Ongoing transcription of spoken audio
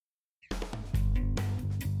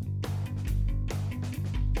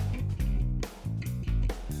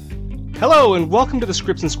Hello and welcome to the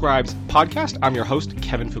Scripts and Scribes podcast. I'm your host,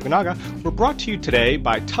 Kevin Fukunaga. We're brought to you today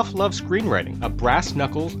by Tough Love Screenwriting, a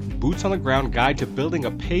brass-knuckles, boots-on-the-ground guide to building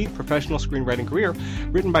a paid professional screenwriting career,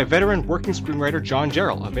 written by veteran working screenwriter John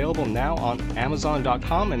Jarrell, available now on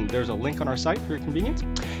Amazon.com, and there's a link on our site for your convenience.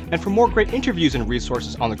 And for more great interviews and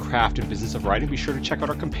resources on the craft and business of writing, be sure to check out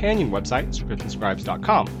our companion website,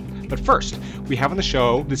 scriptsandscribes.com. But first, we have on the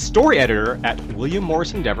show the story editor at William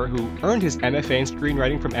Morris Endeavor, who earned his MFA in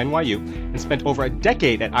screenwriting from NYU and spent over a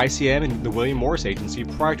decade at ICM and the William Morris Agency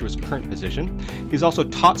prior to his current position. He's also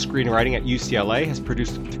taught screenwriting at UCLA, has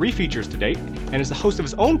produced 3 features to date, and is the host of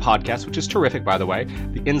his own podcast, which is terrific, by the way,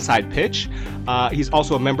 The Inside Pitch. He's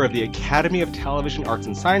also a member of the Academy of Television Arts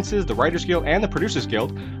and Sciences, the Writers Guild, and the Producers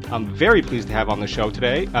Guild. I'm very pleased to have on the show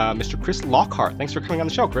today Mr. Chris Lockhart. Thanks for coming on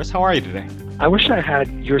the show, Chris. How are you today? I wish I had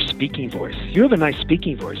your speaking voice. You have a nice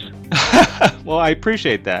speaking voice. Well, I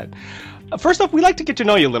appreciate that. First off, we like to get to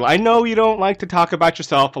know you a little. I know you don't like to talk about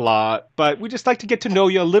yourself a lot, but we just like to get to know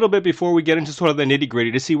you a little bit before we get into sort of the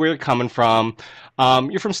nitty-gritty to see where you're coming from.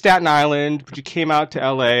 You're from Staten Island, but you came out to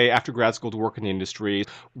LA after grad school to work in the industry.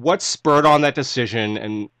 What spurred on that decision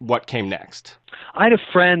and what came next? I had a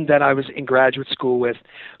friend that I was in graduate school with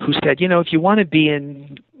who said, you know, if you want to be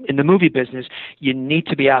in the movie business, you need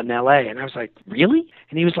to be out in LA. And I was like, really?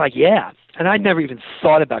 And he was like, yeah. And I'd never even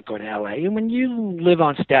thought about going to LA. And when you live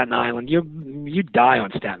on Staten Island, you die on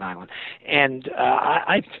Staten Island. And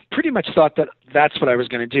I pretty much thought that that's what I was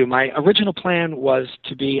going to do. My original plan was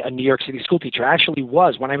to be a New York City school teacher. I actually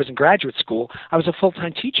was. When I was in graduate school, I was a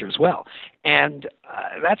full-time teacher as well. And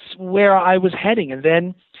that's where I was heading. And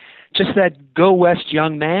then just that go west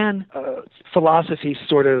young man philosophy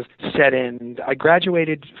sort of set in. I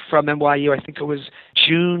graduated from NYU, I think it was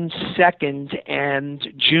June 2nd, and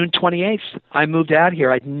June 28th, I moved out here.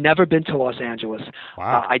 I'd never been to Los Angeles.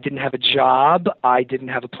 Wow. I didn't have a job. I didn't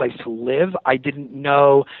have a place to live. I didn't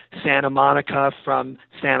know Santa Monica from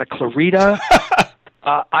Santa Clarita.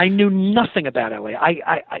 I knew nothing about LA.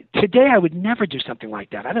 Today I would never do something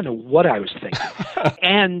like that. I don't know what I was thinking.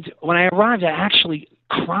 And when I arrived, I actually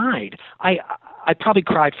cried. I probably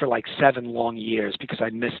cried for like 7 long years because I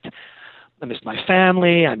missed my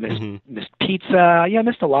family. I missed pizza. Yeah, I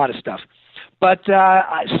missed a lot of stuff. But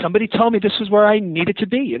somebody told me this was where I needed to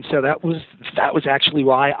be, and so that was actually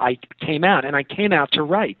why I came out. And I came out to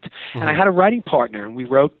write. And I had a writing partner, and we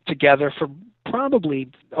wrote together for probably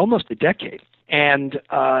almost a decade. And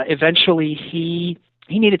eventually he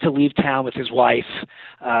needed to leave town with his wife.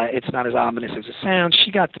 It's not as ominous as it sounds.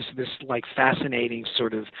 She got this like fascinating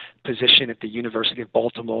sort of position at the University of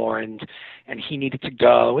Baltimore, and he needed to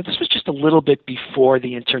go. And this was just a little bit before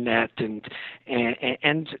the internet, and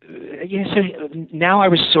you know, so now I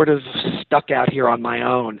was sort of stuck out here on my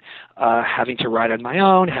own, having to write on my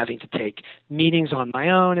own, having to take meetings on my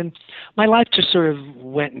own, and my life just sort of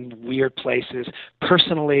went in weird places.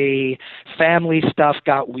 Personally, family stuff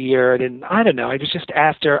got weird, and I don't know. I was just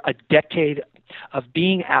after a decade of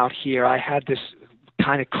being out here, I had this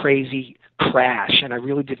kind of crazy crash, and I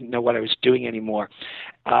really didn't know what I was doing anymore.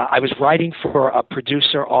 I was writing for a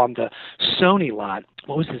producer on the Sony lot.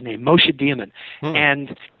 What was his name? Moshe Diamond.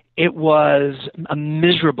 And it was a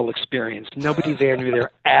miserable experience. Nobody there knew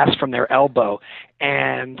their ass from their elbow,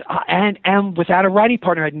 and without a writing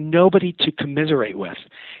partner, I had nobody to commiserate with.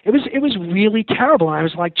 It was really terrible. And I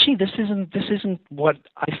was like, gee, this isn't what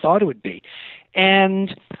I thought it would be.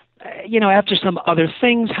 And you know, after some other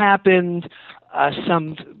things happened,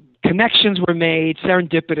 some connections were made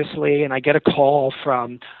serendipitously, and I get a call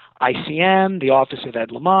from ICM, the office of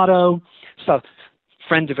Ed L'Amato. So,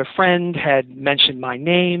 friend of a friend had mentioned my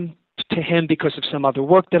name to him because of some other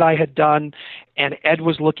work that I had done, and Ed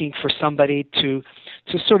was looking for somebody to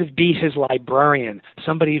sort of be his librarian,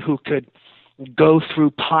 somebody who could go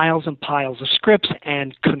through piles and piles of scripts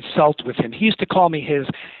and consult with him. He used to call me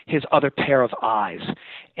his other pair of eyes,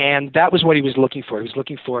 and that was what he was looking for. He was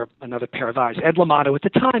looking for another pair of eyes. Ed L'Amato at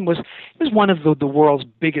the time was one of the world's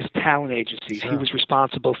biggest talent agencies. Sure. He was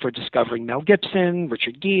responsible for discovering Mel Gibson,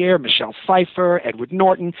 Richard Gere, Michelle Pfeiffer, Edward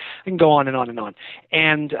Norton, and go on and on and on.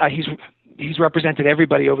 And he's represented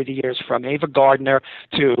everybody over the years, from Ava Gardner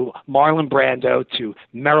to Marlon Brando to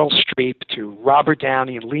Meryl Streep to Robert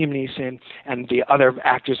Downey and Liam Neeson and the other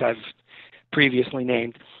actors I've previously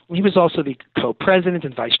named. He was also the co-president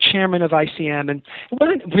and vice chairman of ICM, and it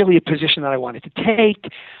wasn't really a position that I wanted to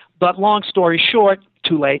take, but long story short,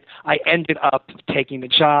 too late, I ended up taking the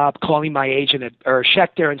job, calling my agent at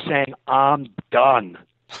Schechter and saying, I'm done.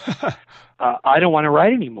 I don't want to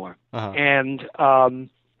write anymore. And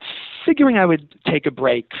figuring I would take a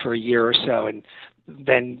break for a year or so and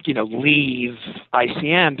then, leave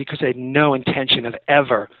ICM, because I had no intention of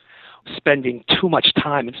ever spending too much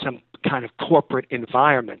time in some kind of corporate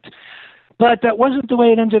environment. But that wasn't the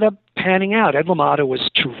way it ended up panning out. Ed LaMotta was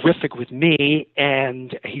terrific with me,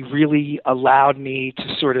 and he really allowed me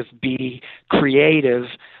to sort of be creative.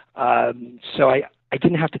 So I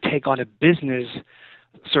didn't have to take on a business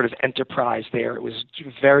sort of enterprise there. It was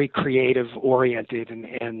very creative oriented,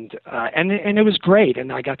 and it was great.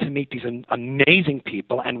 And I got to meet these amazing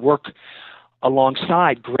people and work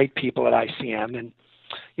alongside great people at ICM. And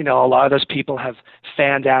a lot of those people have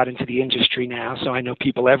fanned out into the industry now, so I know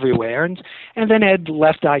people everywhere. And then Ed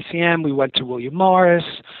left ICM. We went to William Morris,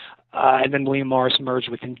 and then William Morris merged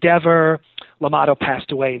with Endeavor. LaMotta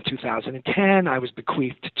passed away in 2010. I was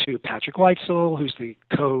bequeathed to Patrick Weitzel, who's the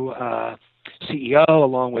co-CEO,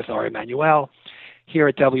 along with Ari Emanuel here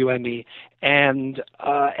at WME. And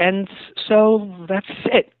so that's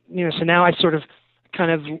it. So now I sort of kind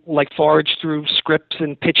of like forage through scripts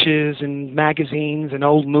and pitches and magazines and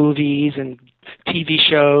old movies and TV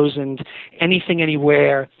shows and anything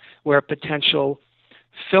anywhere where a potential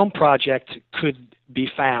film project could be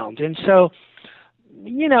found. And so,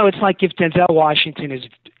 it's like if Denzel Washington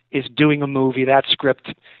is doing a movie, that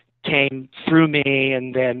script came through me,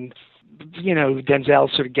 and then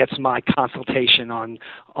Denzel sort of gets my consultation on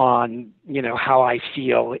how I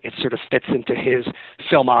feel it sort of fits into his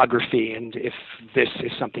filmography and if this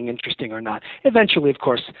is something interesting or not. Eventually, of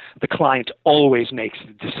course, the client always makes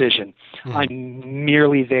the decision. Mm-hmm. I'm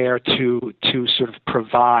merely there to sort of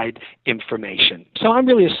provide information. So I'm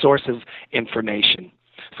really a source of information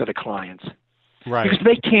for the clients. Right. Because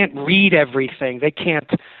they can't read everything. They can't,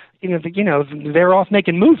 they're off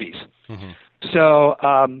making movies. Mm-hmm. So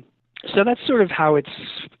that's sort of how it's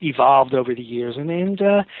evolved over the years, and it's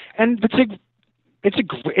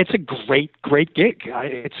a great gig.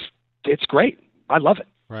 It's great. I love it.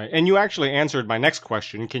 Right, and you actually answered my next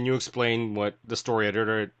question. Can you explain what the story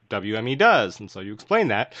editor at WME does? And so you explained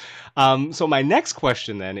that. So my next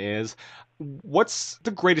question then is, what's the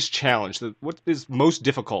greatest challenge? What is most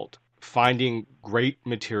difficult finding great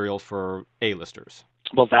material for A-listers?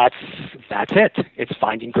 Well, that's it. It's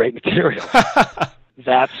finding great material.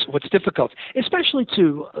 That's what's difficult, especially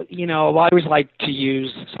I always like to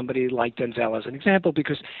use somebody like Denzel as an example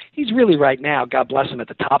because he's really right now, God bless him, at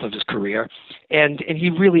the top of his career, and he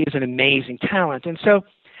really is an amazing talent. And so,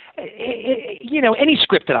 any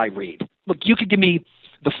script that I read, look, you could give me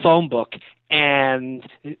the phone book and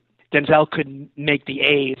Denzel could make the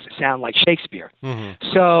A's sound like Shakespeare.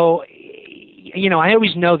 Mm-hmm. So, I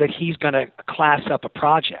always know that he's going to class up a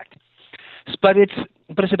project. But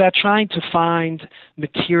it's about trying to find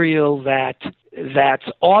material that's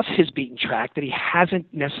off his beaten track, that he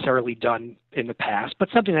hasn't necessarily done in the past, but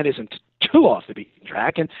something that isn't too off the beaten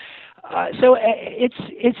track. And so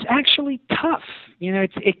it's actually tough.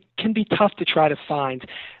 It can be tough to try to find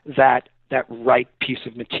that right piece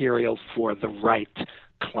of material for the right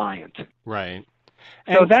client. Right.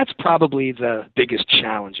 So that's probably the biggest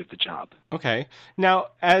challenge of the job. Okay. Now,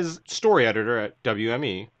 as story editor at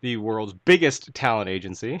WME, the world's biggest talent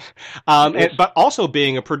agency, but also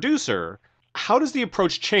being a producer, how does the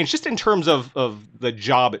approach change, just in terms of the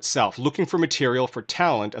job itself, looking for material for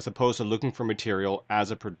talent as opposed to looking for material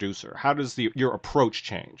as a producer? How does your approach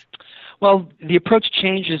change? Well, the approach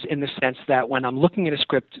changes in the sense that when I'm looking at a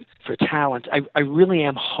script for talent, I really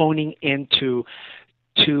am honing into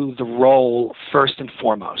the role first and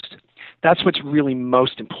foremost. That's what's really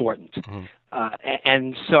most important. Mm-hmm.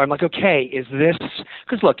 And so I'm like, okay, is this...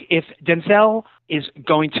 Because look, if Denzel is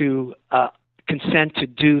going to consent to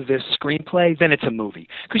do this screenplay, then it's a movie.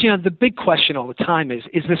 Because, the big question all the time is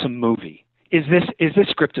this a movie? Is this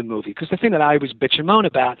script a movie? Because the thing that I always bitch and moan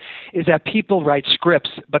about is that people write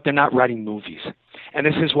scripts, but they're not writing movies. And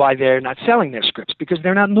this is why they're not selling their scripts, because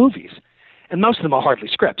they're not movies. And most of them are hardly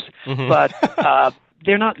scripts. Mm-hmm. But...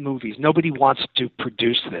 they're not movies. Nobody wants to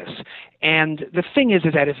produce this. And the thing is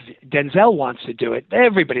that if Denzel wants to do it,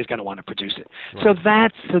 everybody's going to want to produce it.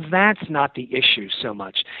 Right. So that's not the issue so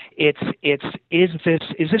much. Is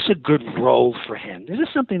this a good role for him? Is this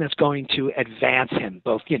something that's going to advance him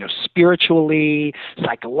both, spiritually,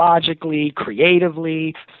 psychologically,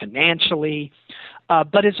 creatively, financially?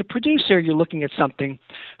 But as a producer, you're looking at something,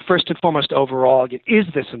 first and foremost, overall, is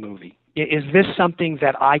this a movie? Is this something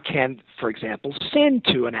that I can, for example, send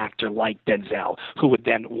to an actor like Denzel, who would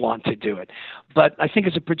then want to do it? But I think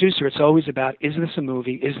as a producer, it's always about, is this a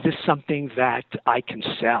movie? Is this something that I can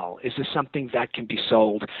sell? Is this something that can be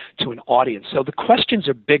sold to an audience? So the questions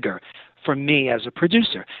are bigger for me as a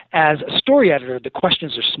producer. As a story editor, the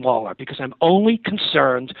questions are smaller because I'm only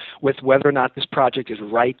concerned with whether or not this project is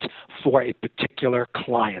right for a particular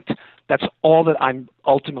client. That's all that I'm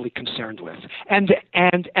ultimately concerned with. And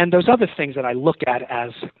those other things that I look at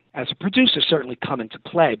as a producer certainly come into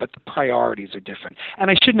play, but the priorities are different.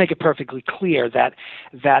 And I should make it perfectly clear that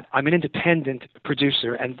I'm an independent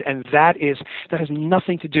producer, and that has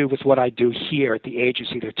nothing to do with what I do here at the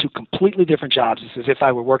agency. They're two completely different jobs. It's as if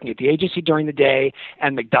I were working at the agency during the day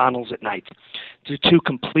and McDonald's at night. They're two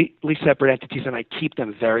completely separate entities, and I keep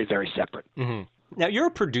them very, very separate. Mm-hmm. Now, you're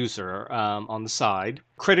a producer on the side,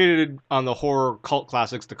 credited on the horror cult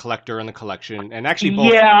classics, The Collector and The Collection, and actually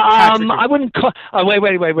both. I wouldn't call. Oh,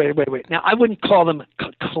 wait. Now, I wouldn't call them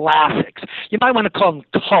classics. You might want to call them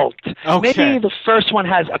cult. Okay. Maybe the first one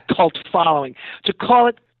has a cult following. To call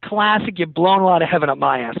it classic, you're blowing a lot of heaven up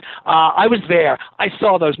my ass. I was there. I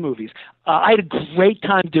saw those movies. I had a great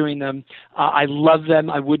time doing them. I love them.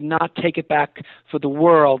 I would not take it back for the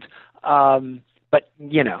world. But,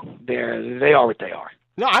 they are what they are.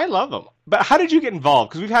 No, I love them. But how did you get involved?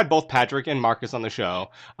 Because we've had both Patrick and Marcus on the show.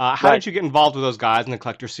 How did you get involved with those guys in the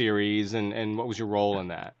Collector series, and what was your role in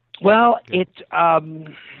that? Well, it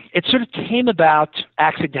sort of came about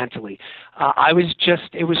accidentally.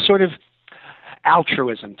 It was sort of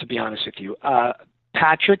altruism, to be honest with you.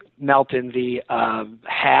 Patrick Melton, the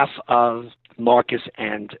half of Marcus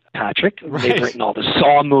and Patrick. Right. They've written all the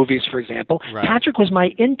Saw movies, for example. Right. Patrick was my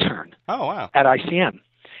intern. Oh, wow. At ICM.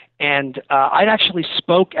 And I'd actually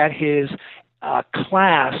spoke at his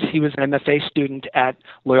class. He was an MFA student at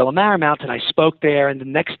Loyola Marymount, and I spoke there. And the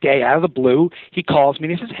next day, out of the blue, he calls me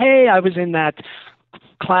and he says, "Hey, I was in that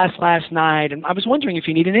class last night, and I was wondering if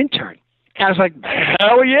you need an intern." And I was like,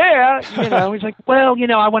 "Hell yeah!" He's like, "Well,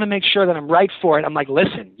 I want to make sure that I'm right for it." I'm like,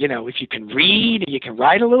 "Listen, if you can read and you can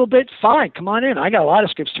write a little bit, fine, come on in. I got a lot of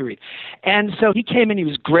scripts to read." And so he came in. He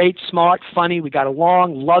was great, smart, funny. We got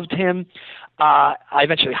along, loved him. I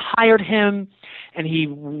eventually hired him, and he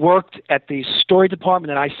worked at the story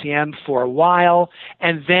department at ICM for a while,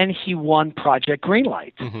 and then he won Project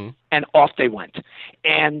Greenlight, and off they went.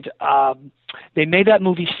 And they made that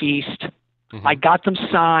movie Feast. I got them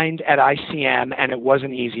signed at ICM, and it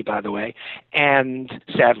wasn't easy, by the way, and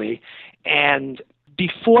sadly. And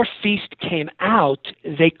before Feast came out,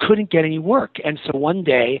 they couldn't get any work. And so one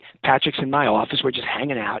day, Patrick's in my office, we're just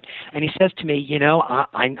hanging out, and he says to me,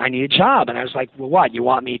 I need a job. And I was like, "Well, what? You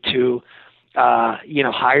want me to,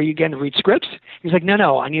 hire you again to read scripts?" He's like,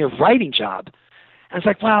 No, I need a writing job. And I was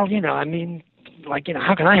like, "Well,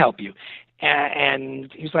 how can I help you?"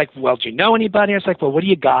 And he's like, "Well, do you know anybody?" I was like, "Well, what do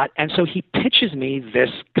you got?" And so he pitches me this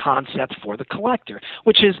concept for The Collector,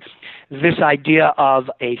 which is this idea of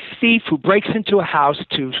a thief who breaks into a house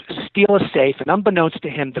to steal a safe, and unbeknownst to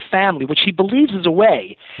him, the family, which he believes is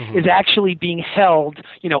away, is actually being held,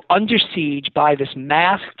 under siege by this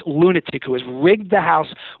masked lunatic who has rigged the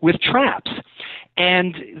house with traps.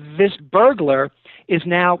 And this burglar is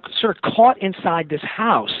now sort of caught inside this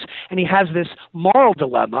house, and he has this moral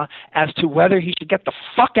dilemma as to whether he should get the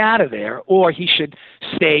fuck out of there or he should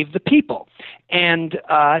save the people. And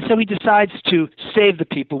so he decides to save the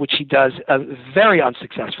people, which he does very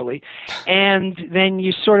unsuccessfully. And then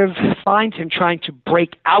you sort of find him trying to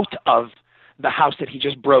break out of the house that he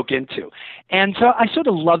just broke into. And so I sort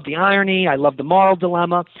of loved the irony. I loved the moral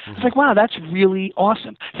dilemma. I was like, wow, that's really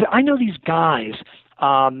awesome. So I know these guys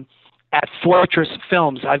at Fortress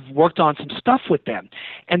Films. I've worked on some stuff with them.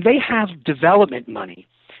 And they have development money.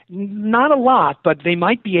 Not a lot, but they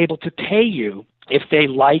might be able to pay you if they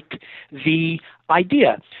like the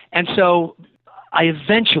idea. And so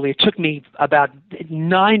it took me about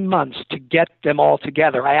 9 months to get them all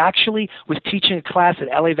together. I actually was teaching a class at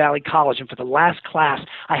LA Valley College, and for the last class,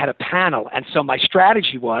 I had a panel. And so my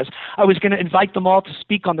strategy was I was going to invite them all to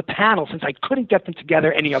speak on the panel since I couldn't get them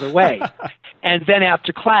together any other way. And then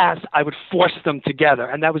after class, I would force them together.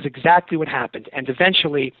 And that was exactly what happened. And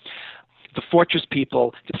eventually, the Fortress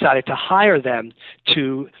people decided to hire them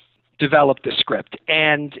to develop the script.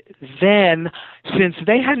 And then, since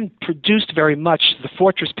they hadn't produced very much, the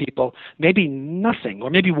Fortress people, maybe nothing, or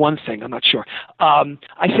maybe one thing, I'm not sure,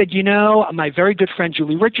 I said, my very good friend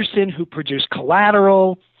Julie Richardson, who produced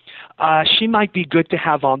Collateral, she might be good to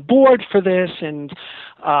have on board for this. And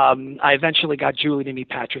I eventually got Julie to meet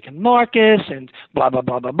Patrick and Marcus and blah, blah,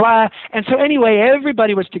 blah, blah, blah. And so anyway,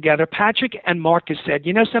 everybody was together. Patrick and Marcus said,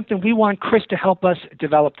 something, we want Chris to help us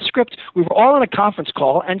develop the script. We were all on a conference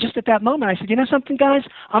call. And just at that moment, I said, something, guys,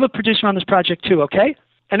 I'm a producer on this project too, okay?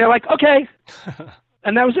 And they're like, okay.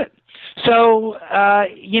 And that was it. So, I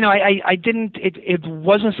didn't, it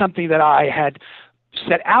wasn't something that I had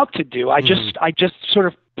set out to do. I just sort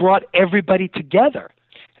of brought everybody together.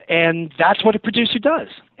 And that's what a producer does.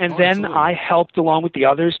 And then Absolutely. I helped along with the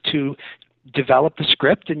others to develop the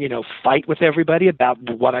script and, fight with everybody about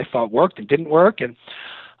what I thought worked and didn't work. And,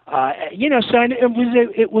 so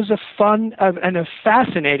it was a fun and a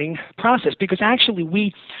fascinating process, because actually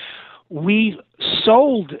we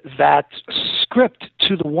sold that script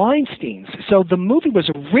to the Weinsteins. So the movie was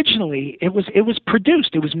originally, it was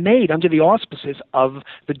produced, it was made under the auspices of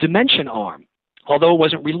the Dimension arm, although it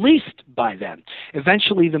wasn't released by them.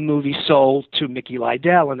 Eventually the movie sold to Mickey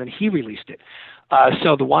Lydell, and then he released it.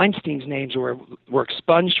 So the Weinstein's names were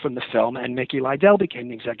expunged from the film, and Mickey Lydell became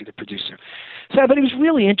the executive producer. So, but it was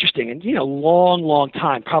really interesting, and long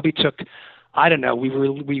time. Probably took, I don't know. We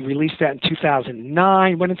released that in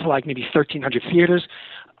 2009. Went into like maybe 1,300 theaters.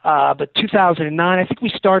 But 2009, I think we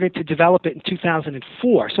started to develop it in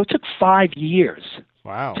 2004. So it took 5 years.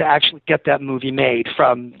 Wow. To actually get that movie made,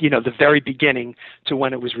 from the very beginning to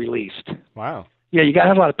when it was released. Wow. Yeah, you got to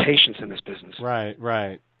have a lot of patience in this business.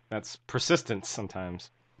 Right. That's persistence sometimes.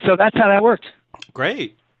 So that's how that worked.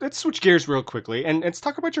 Great. Let's switch gears real quickly and let's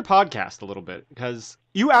talk about your podcast a little bit, because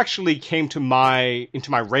you actually came into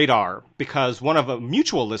my radar because one of a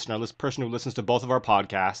mutual listener, this person who listens to both of our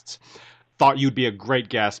podcasts, thought you'd be a great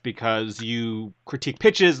guest because you critique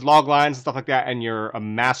pitches, log lines, and stuff like that, and you're a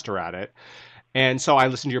master at it. And so I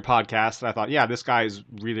listened to your podcast and I thought, yeah, this guy is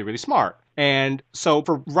really, really smart. And so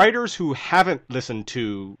for writers who haven't listened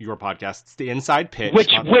to your podcast, it's the Inside Pitch. Which,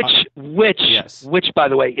 yes. by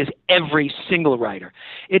the way, is every single writer.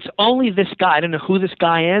 It's only this guy. I don't know who this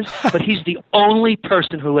guy is, but he's the only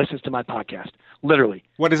person who listens to my podcast. Literally.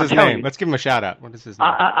 What is his name? Let's give him a shout out. What is his name?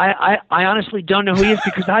 I honestly don't know who he is,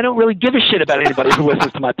 because I don't really give a shit about anybody who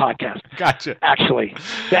listens to my podcast. Gotcha. Actually,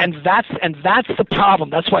 and that's the problem.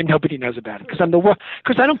 That's why nobody knows about it, because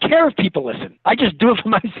I don't care if people listen. I just do it for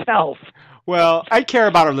myself. Well, I care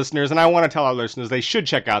about our listeners, and I want to tell our listeners they should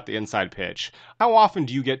check out the Inside Pitch. How often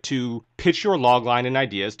do you get to pitch your logline and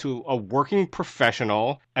ideas to a working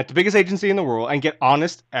professional at the biggest agency in the world and get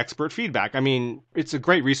honest, expert feedback? I they it's a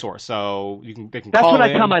great resource, so they can call in. That's what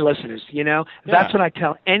I tell my listeners, That's what I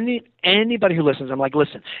tell anybody who listens. I'm like,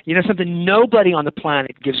 listen, something? Nobody on the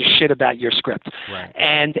planet gives a shit about your script. Right.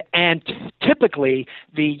 And typically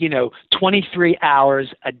the 23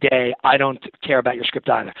 hours a day, I don't care about your script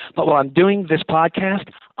either. But while I'm doing this podcast,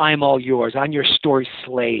 I'm all yours. I'm your story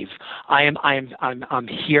slave. I'm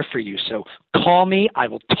here for you. So call me. I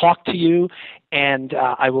will talk to you, and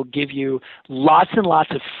I will give you lots and lots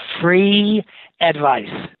of free advice.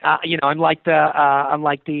 I'm like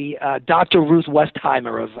the Dr. Ruth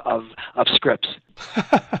Westheimer of scripts.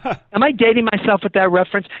 Am I dating myself with that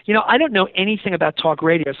reference? I don't know anything about talk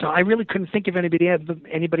radio, so I really couldn't think of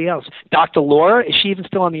anybody else. Dr. Laura, is she even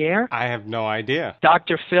still on the air? I have no idea.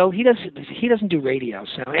 Dr. Phil, he doesn't do radio.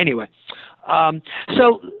 So anyway,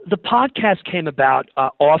 so the podcast came about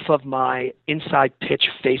off of my Inside Pitch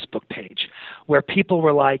Facebook page, where people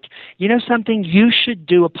were like, something, you should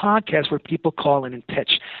do a podcast where people call in and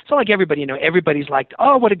pitch. So like everybody, everybody's like,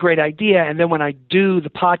 oh, what a great idea. And then when I do the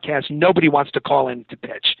podcast, nobody wants to call in to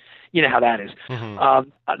pitch. You know how that is.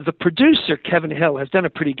 Mm-hmm. The producer, Kevin Hill, has done a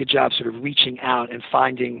pretty good job sort of reaching out and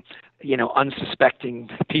finding, unsuspecting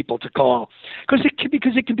people to call, because it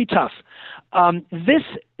can be tough.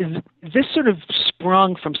 This sort of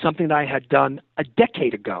sprung from something that I had done a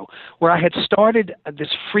decade ago, where I had started this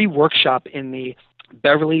free workshop in the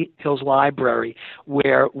Beverly Hills Library,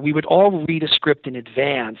 where we would all read a script in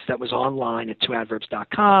advance that was online at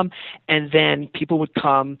twoadverbs.com, and then people would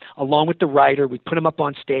come along with the writer. We'd put them up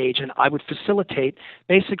on stage, and I would facilitate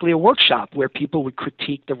basically a workshop where people would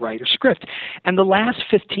critique the writer's script. And the last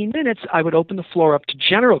 15 minutes, I would open the floor up to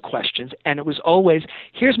general questions, and it was always,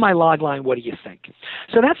 here's my log line, what do you think?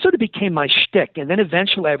 So that sort of became my shtick, and then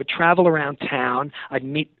eventually I would travel around town. I'd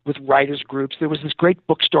meet with writers' groups. There was this great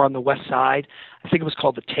bookstore on the west side. I think it was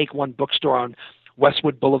called the Take One Bookstore on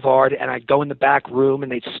Westwood Boulevard, and I'd go in the back room,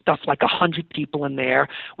 and they'd stuff like 100 people in there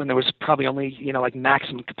when there was probably only, like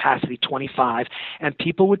maximum capacity 25, and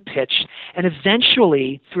people would pitch. And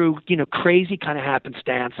eventually, through, crazy kind of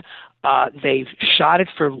happenstance, they shot it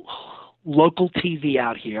for local TV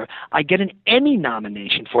out here. I get an Emmy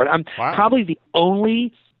nomination for it. I'm probably the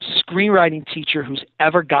only screenwriting teacher who's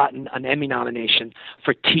ever gotten an Emmy nomination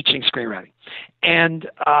for teaching screenwriting. And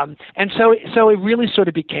so it really sort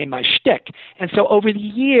of became my shtick. And so over the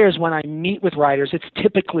years, when I meet with writers, it's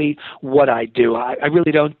typically what I do. I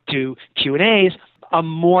really don't do Q&As. I'm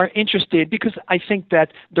more interested, because I think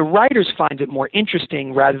that the writers find it more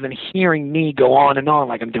interesting, rather than hearing me go on and on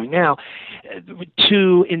like I'm doing now,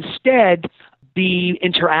 to instead be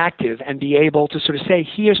interactive and be able to sort of say,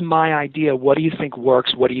 here's my idea. What do you think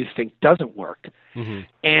works? What do you think doesn't work? Mm-hmm.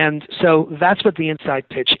 And so that's what the inside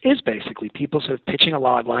pitch is basically. People sort of pitching a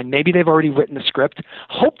log line. Maybe they've already written a script.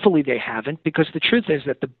 Hopefully they haven't, because the truth is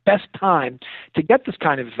that the best time to get this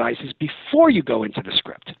kind of advice is before you go into the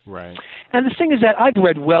script. Right. And the thing is that I've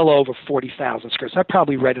read well over 40,000 scripts. I've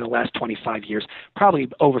probably read in the last 25 years,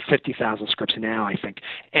 probably over 50,000 scripts now, I think.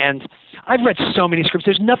 And I've read so many scripts.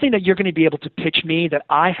 There's nothing that you're going to be able to pitch me that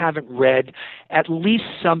I haven't read at least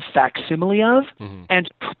some facsimile of. Mm-hmm.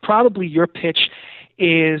 And probably your pitch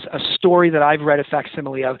is a story that I've read a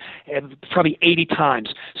facsimile of probably 80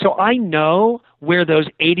 times. So I know where those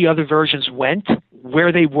 80 other versions went,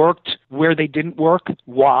 where they worked, where they didn't work,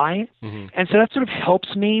 why. Mm-hmm. And so that sort of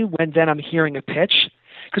helps me when then I'm hearing a pitch,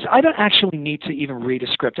 because I don't actually need to even read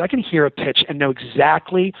a script. I can hear a pitch and know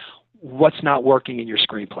exactly what's not working in your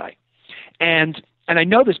screenplay. And I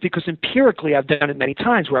know this because empirically I've done it many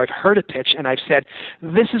times where I've heard a pitch and I've said,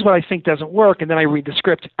 this is what I think doesn't work, and then I read the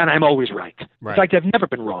script and I'm always right. In fact, I've never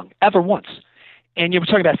been wrong, ever once. And you're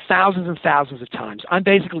talking about thousands and thousands of times. I'm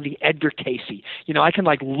basically the Edgar Casey. I can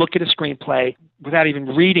look at a screenplay without even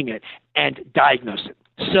reading it and diagnose it.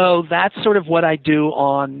 So that's sort of what I do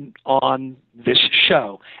on this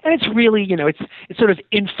show. And it's really, it's sort of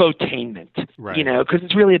infotainment, because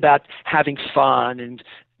it's really about having fun and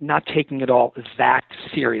not taking it all that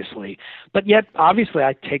seriously. But yet, obviously,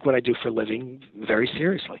 I take what I do for a living very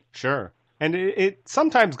seriously. Sure. And it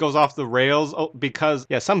sometimes goes off the rails because,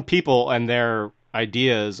 some people and their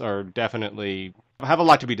ideas are definitely have a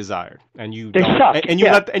lot to be desired, and you they suck. And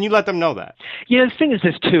you let them know that. The thing is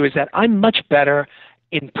this too, is that I'm much better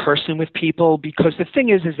in person with people, because the thing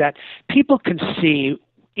is that people can see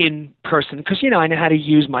in person, because I know how to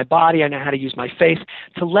use my body, I know how to use my face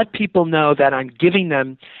to let people know that I'm giving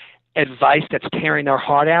them advice that's tearing their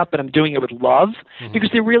heart out, but I'm doing it with love. Mm-hmm. Because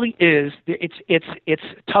there really is, it's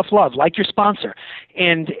tough love, like your sponsor,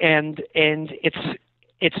 and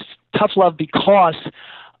it's tough love because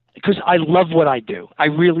I love what I do. I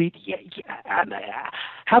really,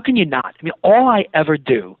 how can you not? All I ever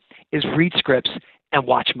do is read scripts and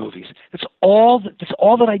watch movies. That's all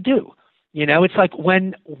that I do. It's like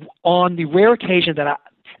when, on the rare occasion that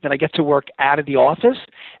I get to work out of the office,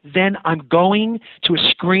 then I'm going to a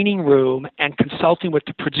screening room and consulting with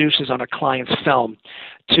the producers on a client's film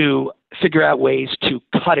to figure out ways to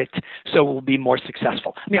cut it so it will be more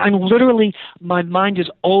successful. I'm literally, my mind is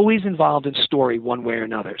always involved in story one way or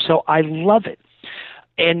another. So I love it.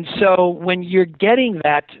 And so when you're getting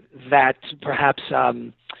that perhaps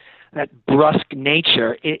that brusque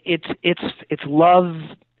nature, it's love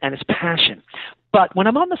and it's passion. But when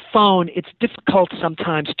I'm on the phone, it's difficult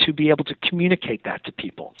sometimes to be able to communicate that to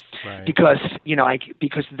people, because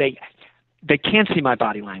because they can't see my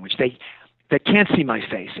body language, they can't see my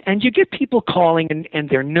face, and you get people calling and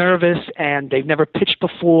they're nervous and they've never pitched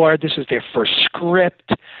before. This is their first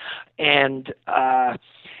script, and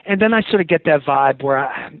then I sort of get that vibe where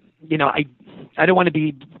I don't want to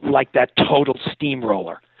be like that total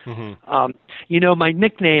steamroller. Mm-hmm. My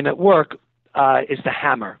nickname at work is the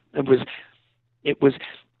Hammer. It was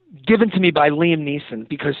given to me by Liam Neeson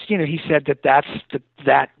because he said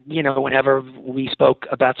that whenever we spoke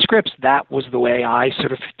about scripts, that was the way I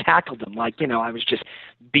sort of tackled them. I was just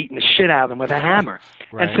beating the shit out of them with a hammer.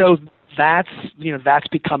 Right. And so that's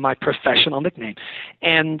become my professional nickname.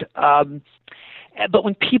 And but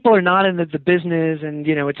when people are not in the business, and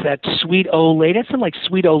it's that sweet old lady, that's some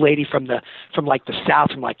sweet old lady from the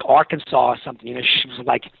South, from Arkansas or something. She was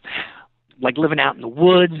like living out in the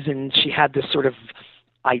woods, and she had this sort of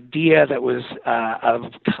idea that was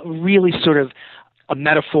really sort of a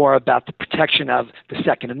metaphor about the protection of the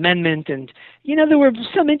Second Amendment. And, there were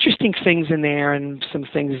some interesting things in there and some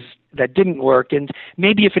things that didn't work. And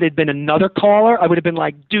maybe if it had been another caller, I would have been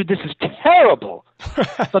like, dude, this is terrible.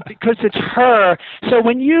 But because it's her, so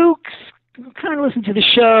when you kind of listen to the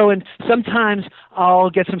show, and sometimes I'll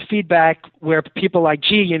get some feedback where people are like,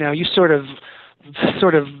 gee, you sort of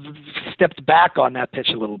stepped back on that pitch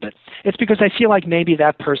a little bit. It's because I feel like maybe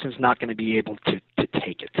that person's not going to be able to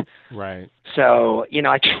take it. Right. So,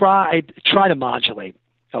 I try to modulate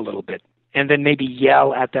a little bit, and then maybe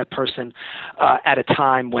yell at that person at a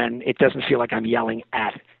time when it doesn't feel like I'm yelling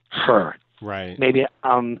at her. Right. Maybe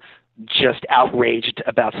I'm just outraged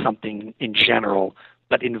about something in general,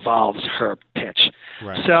 but involves her pitch.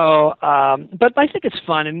 Right. So, but I think it's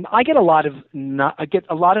fun, and I get a lot of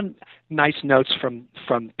nice notes from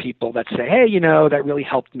people that say, hey, that really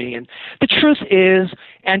helped me. And the truth is,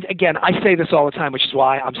 and again, I say this all the time, which is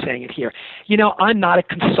why I'm saying it here. I'm not a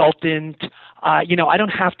consultant. I don't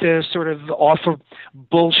have to sort of offer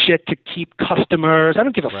bullshit to keep customers. I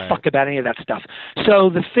don't give a fuck about any of that stuff. So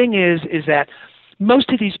the thing is that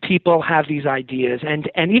most of these people have these ideas, and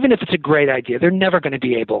even if it's a great idea, they're never going to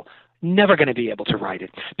be able to write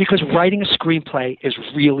it, because writing a screenplay is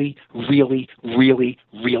really, really, really,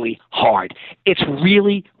 really hard. It's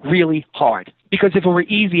really, really hard. Because if it were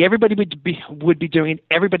easy, everybody would be doing it.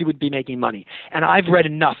 Everybody would be making money. And I've read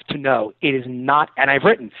enough to know it is not, and I've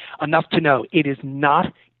written enough to know it is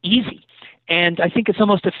not easy. And I think it's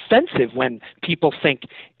almost offensive when people think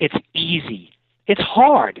it's easy. It's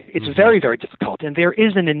hard. It's very, very difficult. And there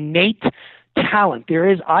is an innate talent. There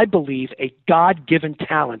is, I believe, a God-given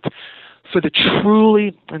talent for the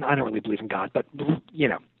truly, and I don't really believe in God, but,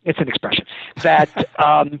 it's an expression, that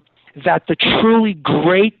that the truly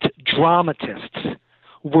great dramatists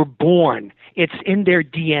were born. It's in their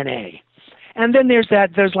DNA. And then there's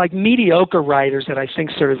like mediocre writers that I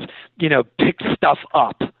think sort of, pick stuff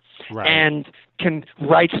up and can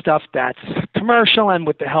write stuff that's commercial, and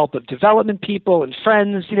with the help of development people and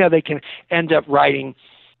friends, they can end up writing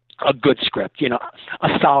a good script,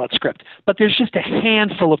 a solid script. But there's just a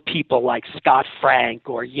handful of people like Scott Frank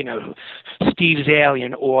or, Steve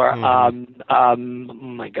Zalian or, oh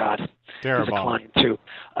my God, he's a client too.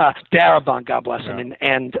 Darabont, God bless him.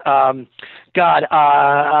 And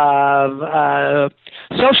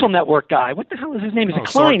Social Network guy. What the hell is his name? He's a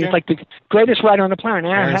client. Sorkin? He's like the greatest writer on the planet,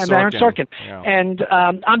 Aaron Sorkin. Yeah. And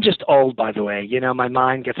I'm just old, by the way. My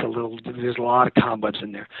mind gets there's a lot of cobwebs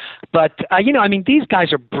in there. But, these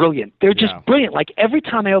guys are brilliant. They're just brilliant. Like every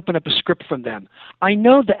time I open up a script from them, I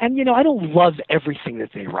know that, and, I don't love everything that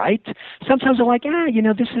they write. Sometimes I'm like,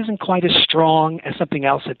 this isn't quite as strong as something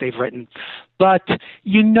else that they've written. But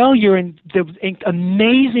you're in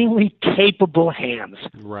amazingly capable hands.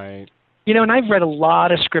 Right. And I've read a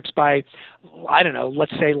lot of scripts by, I don't know,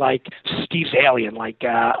 let's say like Steve Zalian, like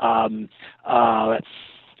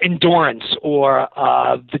Endurance or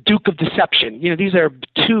The Duke of Deception. These are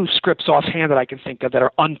two scripts offhand that I can think of that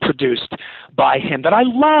are unproduced by him that I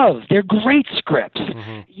love. They're great scripts.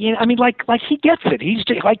 Like he gets it. He's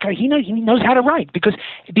just, like he knows how to write because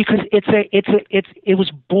it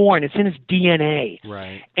was born. It's in his DNA.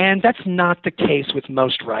 Right. And that's not the case with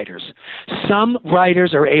most writers. Some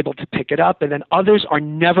writers are able to pick it up, and then others are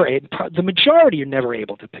never able. The majority are never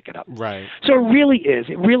able to pick it up. Right. So it really is.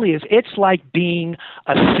 It's like being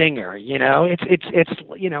a singer,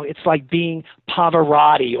 it's like being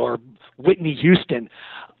Pavarotti or Whitney Houston.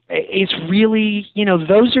 It's really,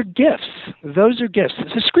 those are gifts. So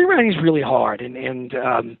screenwriting is really hard, and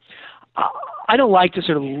I don't like to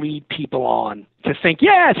sort of lead people on to think,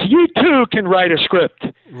 yes, you too can write a script,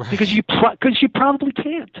 because you probably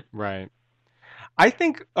can't. Right. I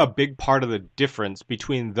think a big part of the difference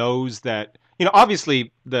between those that,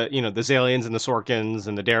 obviously the Zalians and the Sorkins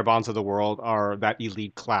and the Darabonts of the world are that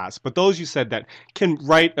elite class, but those you said that can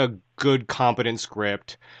write a good, competent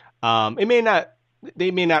script, they may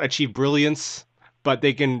not achieve brilliance, but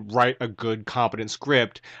they can write a good, competent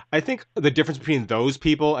script. I think the difference between those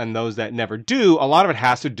people and those that never do, a lot of it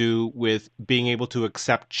has to do with being able to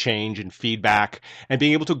accept change and feedback and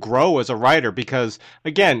being able to grow as a writer. Because,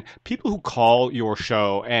 again, people who call your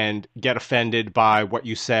show and get offended by what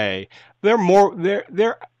you say,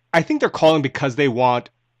 I think they're calling because they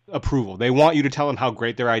want approval. They want you to tell them how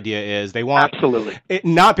great their idea is. They want absolutely it,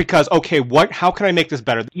 not because, okay, how can I make this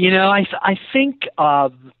better? I think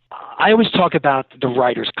I always talk about the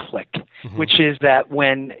writer's clique, which is that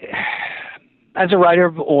when, as a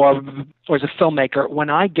writer or as a filmmaker, when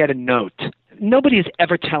I get a note, nobody is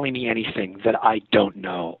ever telling me anything that I don't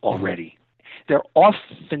know already. They're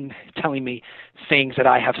often telling me things that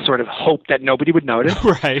I have sort of hoped that nobody would notice.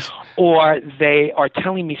 Right. Or they are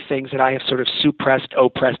telling me things that I have sort of suppressed,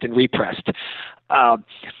 oppressed, and repressed.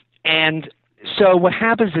 And so what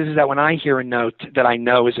happens is that when I hear a note that I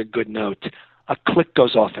know is a good note, a click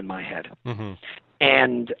goes off in my head.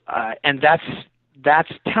 And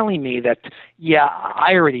that's telling me that,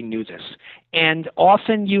 I already knew this. And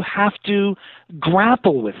often you have to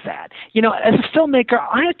grapple with that. As a filmmaker,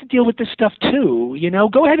 I have to deal with this stuff too.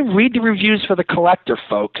 Go ahead and read the reviews for The Collector,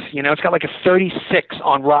 folks. It's got like a 36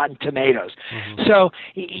 on Rotten Tomatoes. So,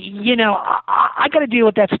 I got to deal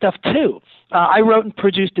with that stuff too. I wrote and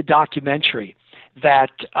produced a documentary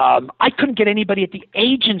that I couldn't get anybody at the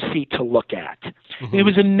agency to look at. It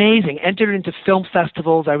was amazing. Entered into film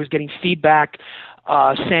festivals. I was getting feedback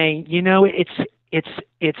saying,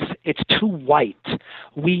 it's too white.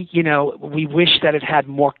 We wish that it had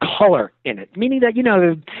more color in it. Meaning that,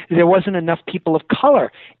 there wasn't enough people of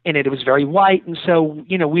color in it. It was very white, and so,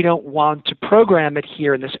 we don't want to program it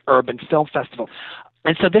here in this urban film festival.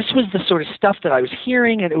 And so this was the sort of stuff that I was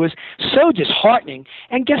hearing, and it was so disheartening.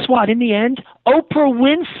 And guess what? In the end, Oprah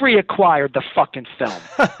Winfrey acquired the fucking film.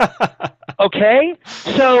 Okay?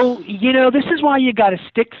 So, this is why you got to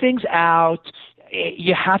stick things out.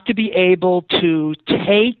 You have to be able to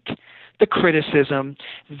take the criticism.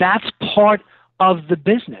 That's part of the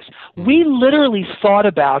business. We literally thought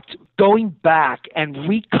about going back and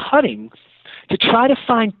recutting to try to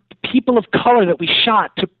find people of color that we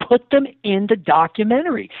shot to put them in the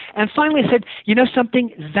documentary. And finally I said,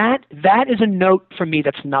 something, that is a note for me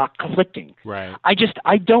that's not clicking. Right.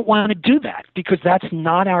 I don't want to do that because that's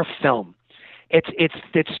not our film.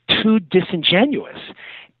 It's too disingenuous.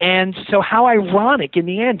 And so how ironic in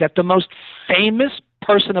the end that the most famous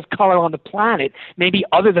person of color on the planet, maybe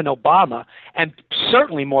other than Obama, and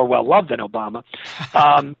certainly more well-loved than Obama,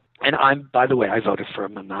 and by the way, I voted for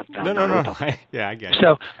him. I'm not. No. Yeah, I get it.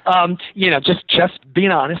 So, just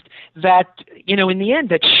being honest, that, in the end,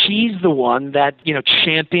 that she's the one that,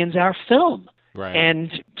 champions our film. Right.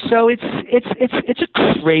 And so it's a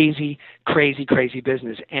crazy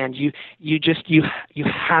business, and you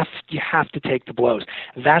have to take the blows.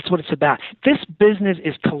 That's what it's about. This business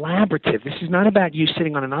is collaborative. This is not about you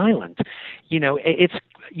sitting on an island. You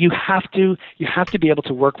have to be able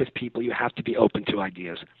to work with people. You have to be open to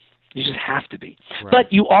ideas. You just have to be. Right.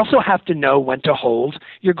 But you also have to know when to hold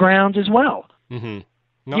your ground as well. Mm-hmm.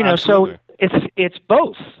 No, absolutely. So it's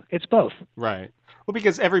both. It's both. Right. Well,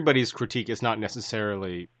 because everybody's critique is not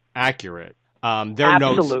necessarily accurate. Their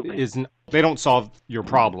Absolutely. notes they don't solve your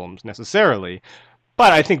problems necessarily.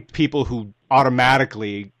 But I think people who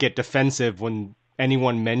automatically get defensive when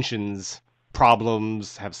anyone mentions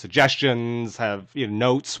problems, have suggestions, have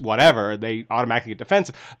notes, whatever, they automatically get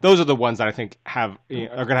defensive. Those are the ones that I think are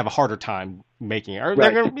going to have a harder time making it. Or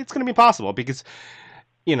right. It's going to be possible because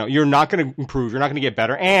you're not going to improve, you're not going to get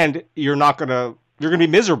better, and you're going to be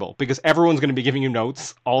miserable because everyone's going to be giving you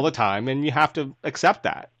notes all the time, and you have to accept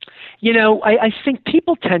that. I think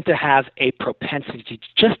people tend to have a propensity,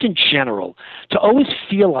 just in general, to always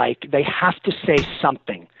feel like they have to say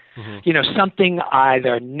something. Mm-hmm. Something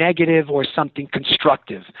either negative or something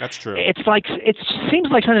constructive. That's true. It seems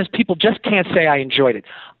like sometimes people just can't say I enjoyed it.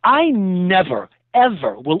 I never,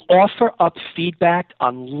 ever will offer up feedback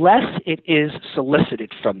unless it is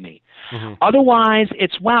solicited from me. Mm-hmm. Otherwise,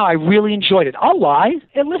 it's, wow, I really enjoyed it. I'll lie.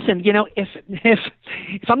 And listen,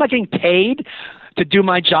 if I'm not getting paid to do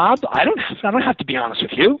my job, I don't have to be honest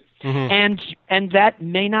with you. Mm-hmm. And that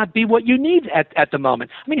may not be what you need at the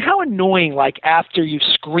moment. I mean, how annoying, like after you've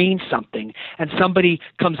screened something and somebody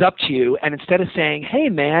comes up to you and instead of saying, hey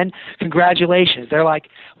man, congratulations, they're like,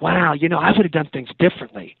 wow, I would have done things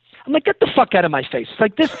differently. I'm like, get the fuck out of my face. It's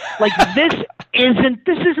like this isn't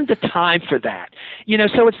the time for that.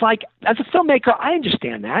 So it's like, as a filmmaker, I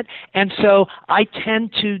understand that. And so I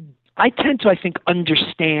tend to, I think,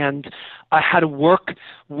 understand how to work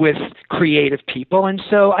with creative people. And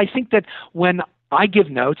so I think that when I give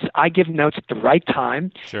notes at the right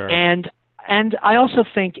time. Sure. And I also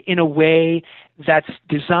think in a way that's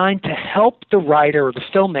designed to help the writer or the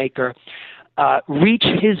filmmaker reach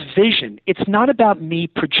his vision. It's not about me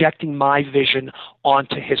projecting my vision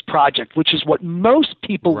onto his project, which is what most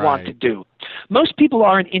people want to do. Most people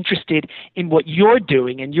aren't interested in what you're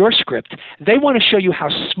doing in your script. They want to show you how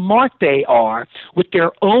smart they are with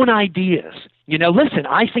their own ideas. Listen,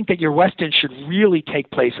 I think that your Western should really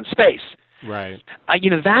take place in space. Right.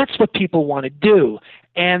 That's what people want to do.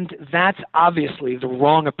 And that's obviously the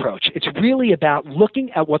wrong approach. It's really about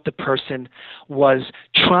looking at what the person was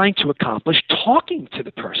trying to accomplish, talking to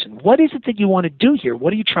the person. What is it that you want to do here?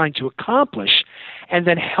 What are you trying to accomplish? And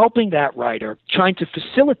then helping that writer, trying to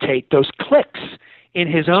facilitate those clicks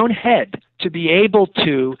in his own head to be able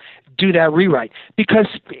to do that rewrite. Because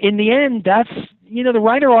in the end, that's, the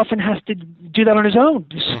writer often has to do that on his own.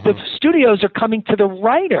 Mm-hmm. The studios are coming to the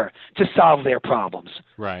writer to solve their problems.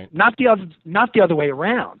 Right. Not the other way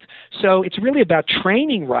around. So it's really about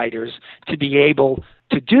training writers to be able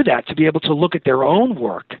to do that, to be able to look at their own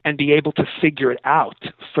work and be able to figure it out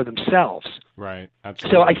for themselves. Right.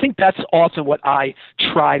 Absolutely. So I think that's often what I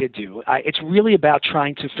try to do. It's really about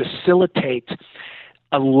trying to facilitate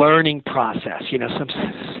a learning process,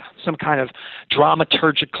 some kind of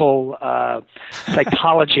dramaturgical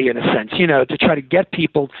psychology in a sense, to try to get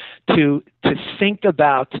people to think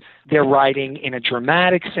about their writing in a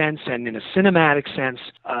dramatic sense and in a cinematic sense.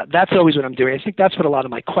 That's always what I'm doing. I think that's what a lot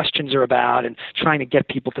of my questions are about, and trying to get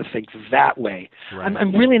people to think that way. Right.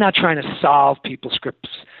 I'm really not trying to solve people's scripts.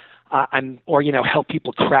 or help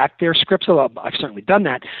people crack their scripts. Although I've certainly done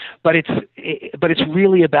that, but it's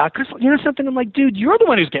really about, because something, I'm like, dude, you're the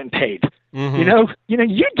one who's getting paid. Mm-hmm.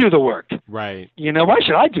 You do the work. Right. Why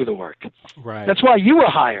should I do the work? Right. That's why you were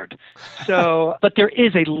hired. So, but there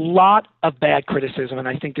is a lot of bad criticism, and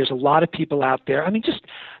I think there's a lot of people out there. I mean, just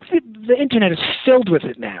the internet is filled with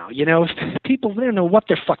it now. People, they don't know what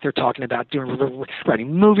the fuck they're talking about,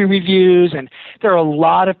 writing movie reviews, and there are a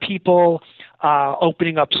lot of people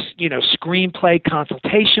opening up, screenplay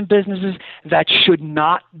consultation businesses that should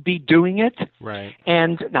not be doing it. Right.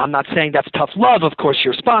 And now I'm not saying that's tough love, of course,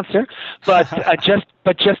 your sponsor, but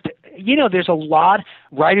there's a lot.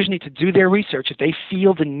 Writers need to do their research. If they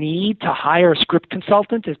feel the need to hire a script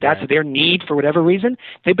consultant, if that's their need for whatever reason,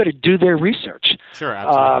 they better do their research. Sure,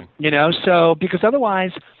 absolutely. So because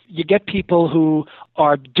otherwise you get people who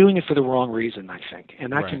are doing it for the wrong reason, I think,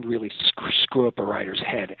 and that can really screw up a writer's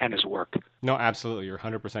head and his work. No, absolutely. You're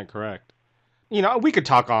 100% correct. We could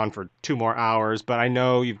talk on for 2 more hours, but I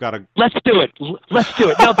know you've got to... Let's do it. No,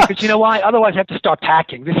 because you know why? Otherwise I have to start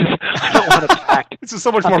packing. I don't want to pack. This is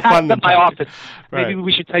so much more fun than my packing. office. Maybe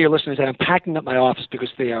we should tell your listeners that I'm packing up my office because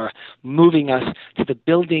they are moving us to the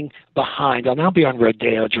building behind. I'll now be on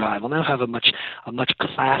Rodeo Drive. I'll now have a much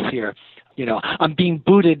classier... I'm being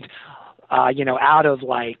booted... out of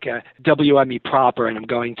WME proper, and I'm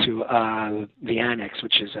going to the annex,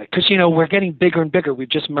 which is because we're getting bigger and bigger. We've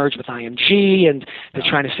just merged with IMG, and they're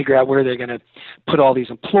trying to figure out where they're going to put all these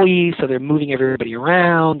employees. So they're moving everybody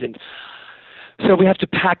around, and so we have to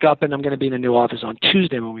pack up. And I'm going to be in the new office on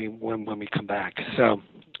Tuesday when we come back. So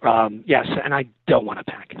yes, and I don't want to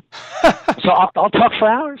pack. So I'll talk for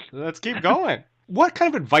hours. Let's keep going. What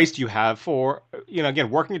kind of advice do you have for, again,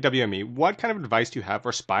 working at WME, what kind of advice do you have for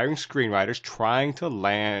aspiring screenwriters trying to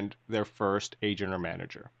land their first agent or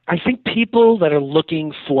manager? I think people that are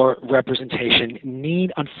looking for representation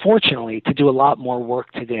need, unfortunately, to do a lot more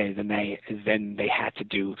work today than they had to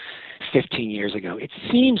do 15 years ago. It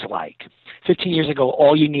seems like 15 years ago,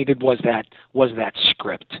 all you needed was that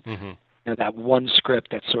script, that one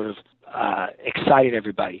script that sort of excited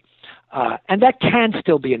everybody. And that can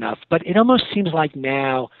still be enough, but it almost seems like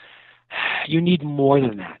now you need more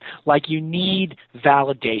than that. Like you need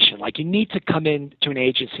validation. Like you need to come in to an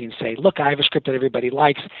agency and say, look, I have a script that everybody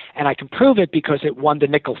likes, and I can prove it because it won the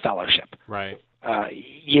Nickel Fellowship. Right.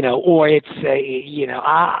 Or it's,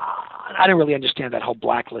 I don't really understand that whole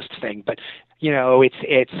blacklist thing, but,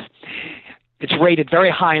 it's rated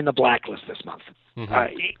very high in the blacklist this month.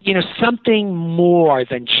 Something more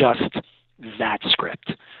than just that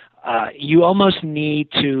script. You almost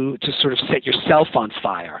need to sort of set yourself on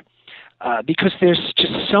fire because there's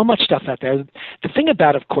just so much stuff out there. The thing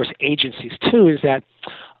about, of course, agencies too is that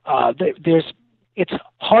it's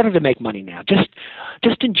harder to make money now.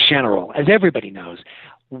 Just in general, as everybody knows,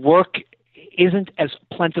 work isn't as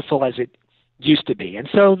plentiful as it used to be, and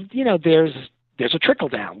so there's a trickle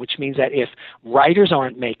down, which means that if writers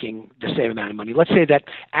aren't making the same amount of money, let's say that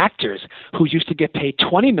actors who used to get paid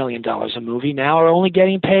 $20 million a movie now are only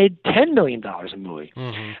getting paid $10 million a movie.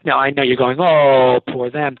 Now, I know you're going, oh, poor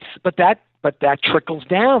them, but that trickles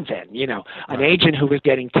down then. An agent who was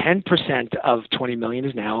getting 10% of 20 million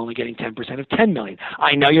is now only getting 10% of 10 million.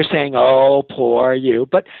 I know you're saying, oh, poor you,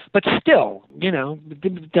 but still,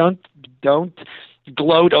 don't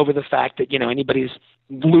gloat over the fact that, anybody's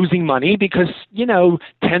losing money because,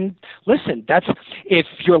 listen, that's, if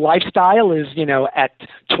your lifestyle is, at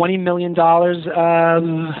 $20 million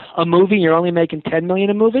a movie, you're only making $10 million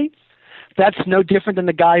a movie. That's no different than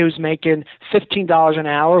the guy who's making $15 an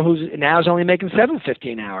hour, who's now is only making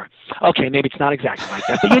 $7.50 an hour. Okay, maybe it's not exactly like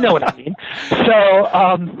that, but you know what I mean. So,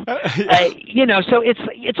 so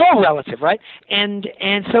it's all relative, right? And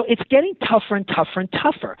so it's getting tougher and tougher and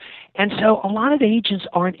tougher. And so a lot of agents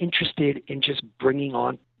aren't interested in just bringing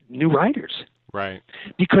on new writers, right?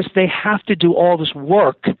 Because they have to do all this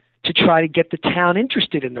work to try to get the town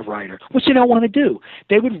interested in the writer, which they don't want to do.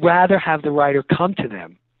 They would rather have the writer come to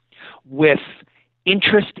them with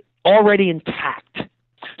interest already intact.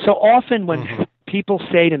 So often when people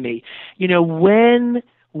say to me, when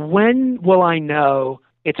will I know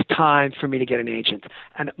it's time for me to get an agent?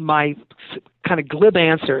 And my kind of glib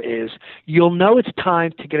answer is, you'll know it's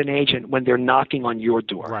time to get an agent when they're knocking on your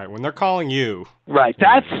door. Right, when they're calling you. Right,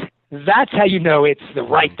 that's how you know it's the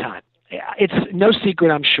right time. It's no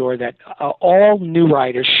secret, I'm sure, that all new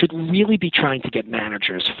writers should really be trying to get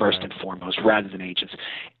managers first and foremost rather than agents.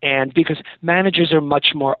 And because managers are much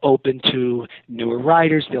more open to newer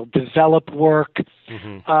writers, they'll develop work.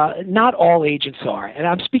 Not all agents are. And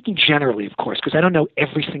I'm speaking generally, of course, because I don't know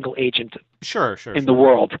every single agent sure. in the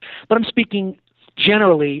world. But I'm speaking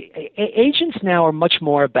generally, agents now are much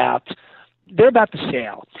more about, they're about the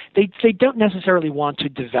sale. They don't necessarily want to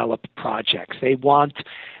develop projects. They want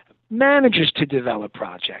managers to develop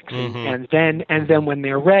projects, and then when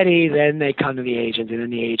they're ready, then they come to the agent, and then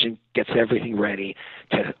the agent gets everything ready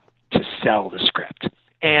to sell the script.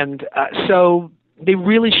 And so they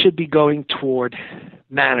really should be going toward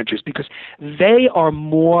managers because they are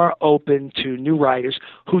more open to new writers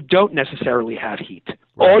who don't necessarily have heat.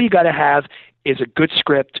 Right. All you got to have is a good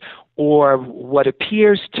script or what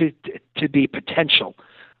appears to be potential,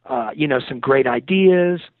 some great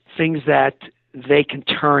ideas, things that they can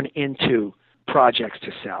turn into projects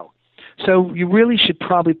to sell. So you really should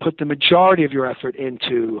probably put the majority of your effort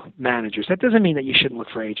into managers. That doesn't mean that you shouldn't look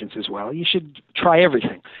for agents as well. You should try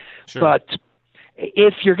everything. Sure. But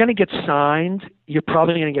if you're going to get signed, you're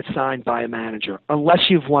probably going to get signed by a manager, unless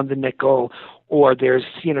you've won the nickel or there's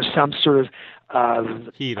some sort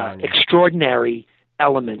of extraordinary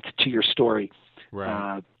element to your story.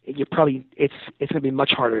 Right. It's going to be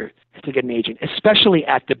much harder to get an agent, especially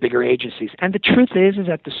at the bigger agencies. And the truth is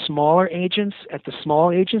at the smaller agents, at the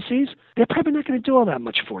small agencies, they're probably not going to do all that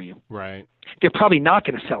much for you. Right. They're probably not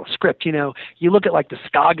going to sell a script. You look at like the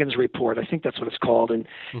Scoggins report, I think that's what it's called, and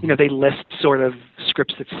they list sort of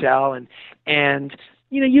scripts that sell, and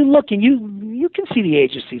you look and you can see the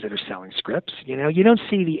agencies that are selling scripts. You don't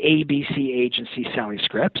see the ABC agency selling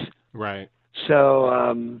scripts. Right.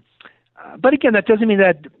 So. But again, that doesn't mean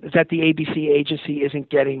that the ABC agency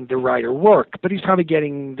isn't getting the writer work, but he's probably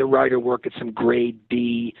getting the writer work at some grade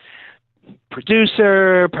B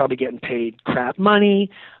producer, probably getting paid crap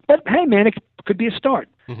money. But hey, man, it could be a start.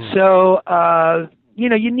 So,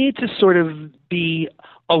 you need to sort of be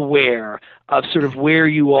aware of sort of where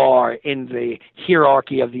you are in the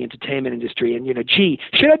hierarchy of the entertainment industry. And,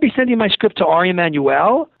 should I be sending my script to Ari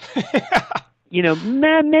Emanuel?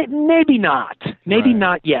 Maybe not. Maybe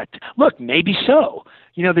not yet. Look, maybe so.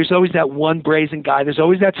 There's always that one brazen guy. There's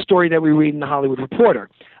always that story that we read in the Hollywood Reporter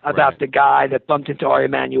about the guy that bumped into Ari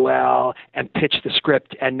Emanuel and pitched the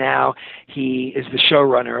script, and now he is the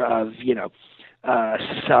showrunner of,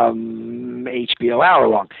 some HBO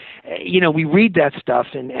hour-long. We read that stuff,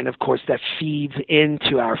 and of course that feeds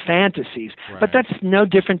into our fantasies. Right. But that's no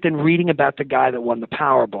different than reading about the guy that won the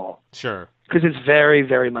Powerball. Sure. Because it's very,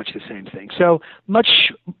 very much the same thing. So much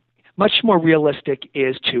more realistic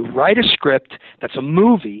is to write a script that's a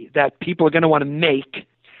movie that people are going to want to make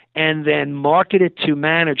and then market it to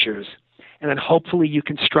managers, and then hopefully you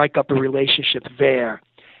can strike up a relationship there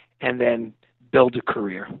and then build a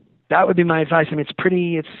career. That would be my advice. I mean,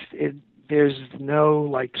 there's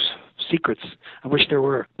no secrets. I wish there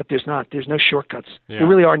were, but there's not. There's no shortcuts. Yeah. There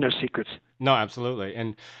really are no secrets. No, absolutely.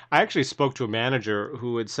 And I actually spoke to a manager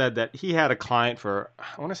who had said that he had a client for,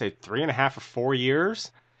 I want to say 3.5 or 4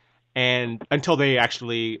 years, and until they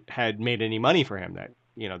actually had made any money for him, that,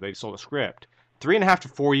 they sold a script. 3.5 to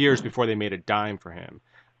 4 years before they made a dime for him.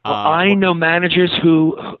 Well, I know managers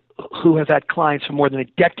who have had clients for more than a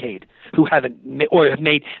decade who haven't or have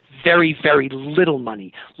made very, very little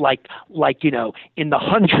money, like in the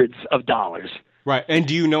hundreds of dollars. Right. And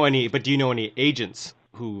do you know any agents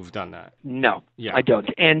who've done that? No, yeah. I don't.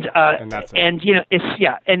 And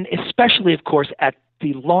and especially, of course, at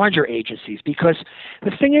the larger agencies, because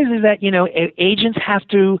the thing is that agents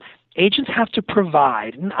have to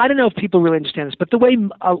provide, and I don't know if people really understand this, but the way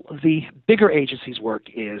the bigger agencies work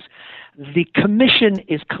is the commission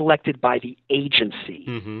is collected by the agency.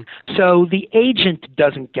 So the agent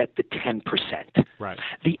doesn't get the 10%. Right.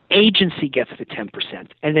 The agency gets the 10%.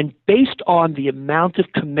 And then based on the amount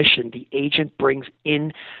of commission the agent brings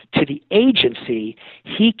in to the agency,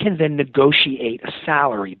 he can then negotiate a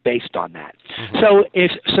salary based on that. So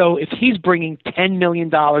if he's bringing $10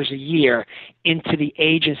 million a year into the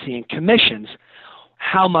agency in commissions,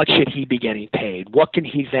 how much should he be getting paid? What can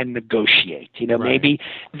he then negotiate? Right. Maybe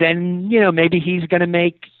he's going to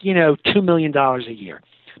make, $2 million a year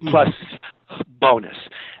plus bonus.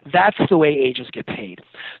 That's the way agents get paid.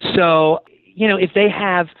 So, if they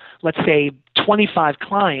have, let's say, 25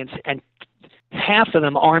 clients and half of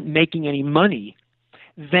them aren't making any money,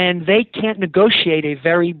 then they can't negotiate a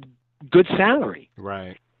very good salary.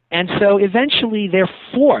 Right. And so eventually they're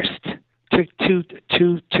forced to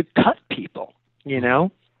cut people.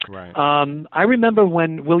 Right. I remember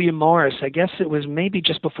when William Morris, I guess it was maybe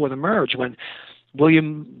just before the merge, when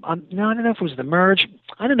William, I don't know if it was the merge,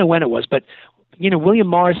 I don't know when it was, but, William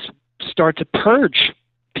Morris started to purge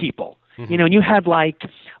people, and you had like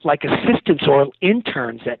assistants or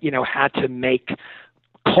interns that, had to make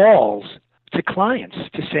calls to clients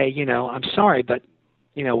to say, I'm sorry, but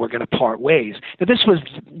we're going to part ways. Now, this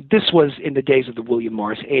was in the days of the William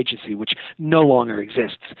Morris Agency, which no longer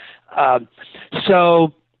exists. But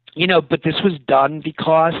this was done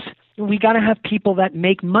because we got to have people that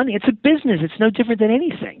make money. It's a business. It's no different than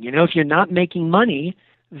anything. If you're not making money,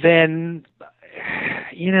 then,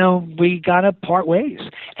 we got to part ways.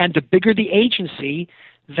 And the bigger the agency,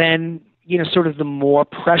 then, sort of the more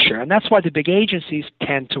pressure. And that's why the big agencies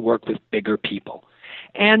tend to work with bigger people.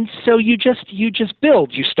 And so you just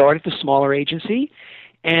build. You start at the smaller agency,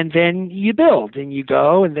 and then you build, and you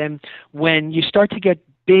go. And then when you start to get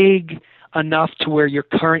big enough to where your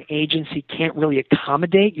current agency can't really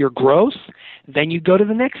accommodate your growth, then you go to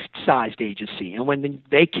the next sized agency. And when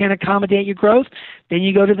they can't accommodate your growth, then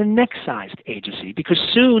you go to the next sized agency, because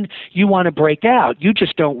soon you want to break out. You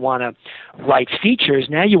just don't want to write features.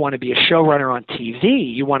 Now you want to be a showrunner on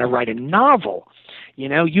TV. You want to write a novel. You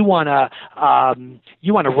want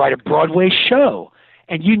to write a Broadway show.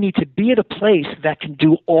 And you need to be at a place that can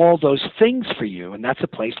do all those things for you. And that's a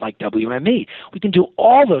place like WME. We can do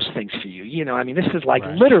all those things for you. This is like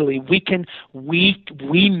literally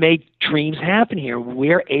we make dreams happen here.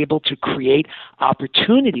 We're able to create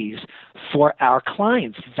opportunities for our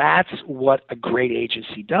clients. That's what a great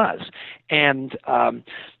agency does. And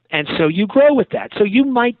so you grow with that. So you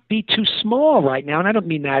might be too small right now, and I don't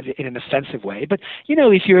mean that in an offensive way, but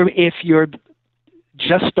if you're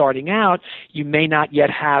just starting out, you may not yet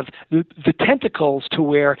have the tentacles to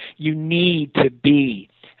where you need to be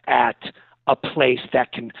at a place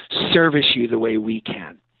that can service you the way we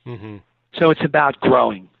can. Mm-hmm. So it's about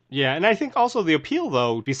growing. Yeah, and I think also the appeal,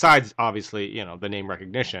 though, besides obviously, the name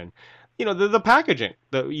recognition, the packaging.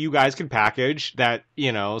 You guys can package that,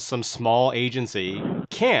 some small agency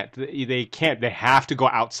can't. They have to go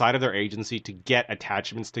outside of their agency to get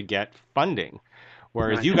attachments, to get funding.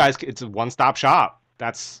 Whereas you guys, it's a one-stop shop.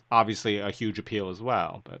 That's obviously a huge appeal as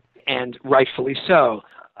well. And rightfully so.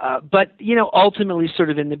 But ultimately, sort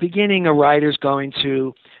of in the beginning, a writer's going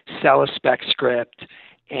to sell a spec script.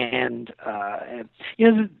 And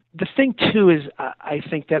the thing, too, is I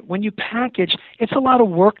think that when you package, it's a lot of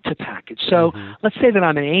work to package. So let's say that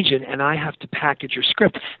I'm an agent and I have to package your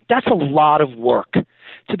script. That's a lot of work.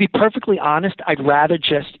 To be perfectly honest, I'd rather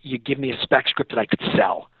just you give me a spec script that I could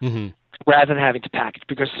sell. Mm-hmm. Rather than having to package,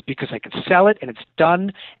 because I can sell it and it's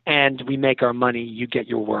done and we make our money, you get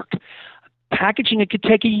your work. Packaging, it could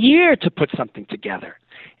take a year to put something together.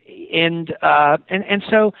 And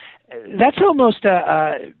so that's almost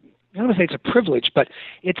I don't want to say it's a privilege, but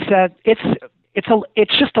it's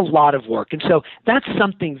just a lot of work. And so that's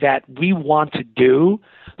something that we want to do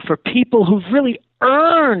for people who've really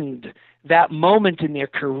earned that moment in their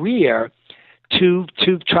career to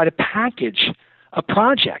try to package a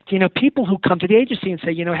project. People who come to the agency and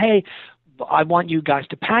say, hey, I want you guys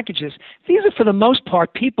to package this. These are, for the most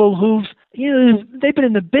part, people who've, they've been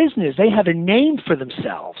in the business. They have a name for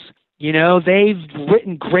themselves. They've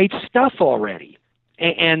written great stuff already.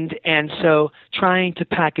 And so trying to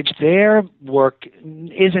package their work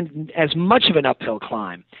isn't as much of an uphill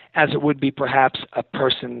climb as it would be perhaps a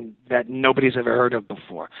person that nobody's ever heard of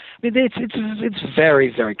before. I mean, it's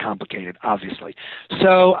very, very complicated, obviously.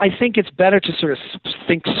 So I think it's better to sort of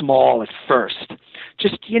think small at first.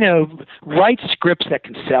 Just, write scripts that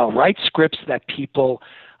can sell, write scripts that people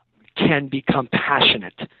can become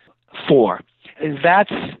passionate for.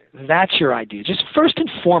 That's your idea. Just first and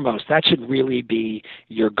foremost, that should really be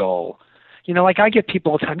your goal. Like I get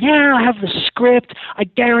people all the time, I have the script. I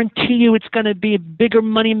guarantee you it's going to be a bigger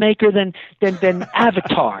moneymaker than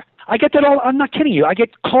Avatar. I get that I'm not kidding you. I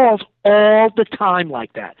get calls all the time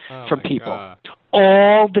like that from people. God.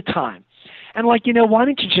 All the time. And why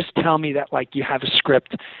don't you just tell me that you have a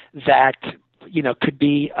script that, could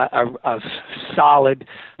be a solid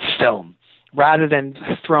film rather than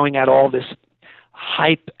throwing out all this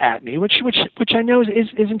hype at me, which I know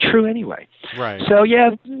isn't true anyway. Right. So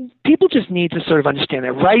people just need to sort of understand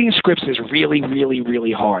that writing scripts is really, really,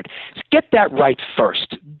 really hard. So get that right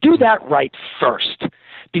first. Do that right first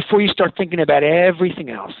before you start thinking about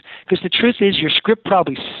everything else. Because the truth is, your script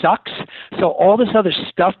probably sucks. So all this other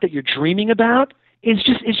stuff that you're dreaming about is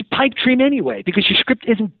a pipe dream anyway, because your script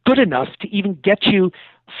isn't good enough to even get you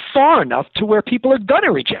far enough to where people are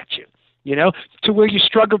gonna reject you. To where you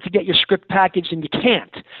struggle to get your script packaged and you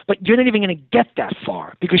can't. But you're not even going to get that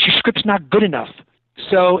far because your script's not good enough.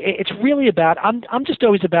 So it's really about, I'm just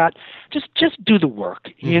always about, just do the work.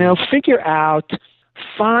 Figure out,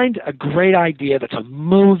 find a great idea that's a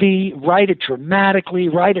movie, write it dramatically,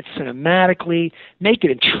 write it cinematically, make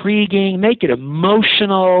it intriguing, make it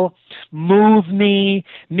emotional, move me,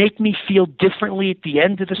 make me feel differently at the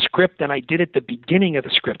end of the script than I did at the beginning of the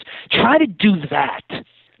script. Try to do that.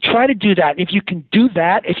 Try to do that. If you can do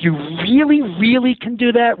that, if you really, really can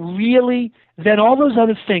do that, really, then all those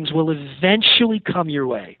other things will eventually come your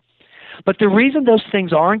way. But the reason those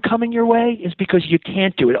things aren't coming your way is because you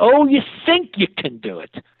can't do it. Oh, you think you can do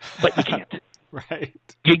it, but you can't. Right.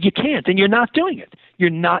 You can't, and you're not doing it. You're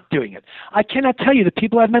not doing it. I cannot tell you the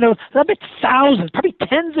people I've met thousands, probably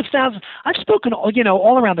tens of thousands. I've spoken,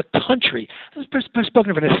 all around the country. I've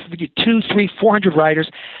spoken to 200, 300, 400 writers.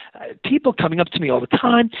 People coming up to me all the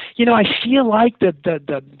time. I feel like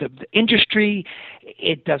the industry,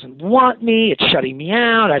 it doesn't want me. It's shutting me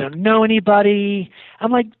out. I don't know anybody.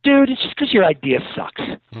 I'm like, dude, it's just because your idea sucks.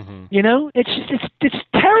 Mm-hmm. It's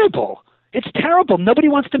terrible. It's terrible. Nobody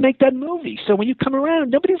wants to make that movie. So when you come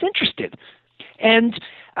around, nobody's interested. And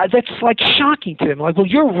that's like shocking to them. Like, well,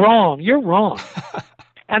 you're wrong. You're wrong.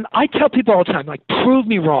 And I tell people all the time, like, prove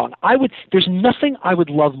me wrong. There's nothing I would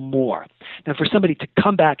love more than for somebody to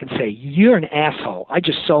come back and say, you're an asshole. I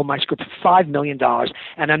just sold my script for $5 million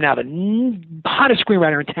and I'm now the hottest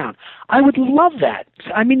screenwriter in town. I would love that.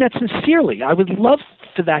 I mean that sincerely. I would love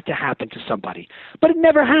for that to happen to somebody. But it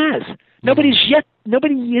never has. Nobody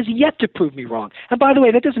has yet to prove me wrong. And by the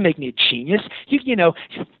way, that doesn't make me a genius. You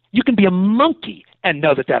can be a monkey and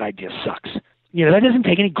know that idea sucks. That doesn't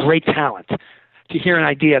take any great talent to hear an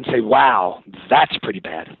idea and say, wow, that's pretty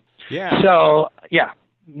bad. Yeah. So, yeah,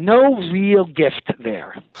 no real gift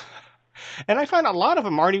there. And I find a lot of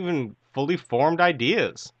them aren't even fully formed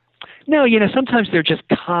ideas. No, sometimes they're just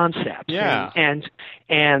concepts. Yeah.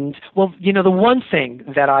 And well, the one thing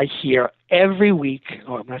that I hear every week,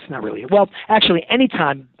 or that's not really, well, actually,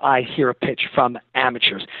 anytime I hear a pitch from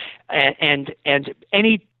amateurs and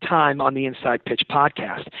any time on the Inside Pitch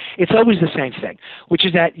podcast, it's always the same thing, which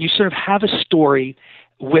is that you sort of have a story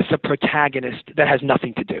with a protagonist that has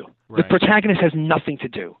nothing to do. Right. The protagonist has nothing to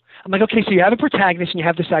do. I'm like, okay, so you have a protagonist and you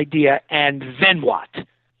have this idea, and then what?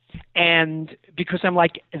 And because I'm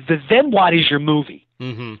like, the then what is your movie?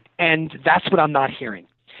 Mm-hmm. And that's what I'm not hearing.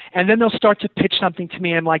 And then they'll start to pitch something to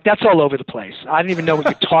me, and I'm like, that's all over the place. I don't even know what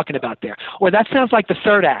you're talking about there. Or that sounds like the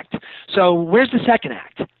third act. So where's the second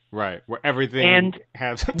act? Right, where everything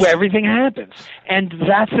happens. Where everything happens. And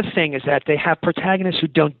that's the thing, is that they have protagonists who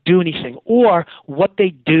don't do anything, or what they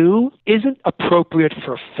do isn't appropriate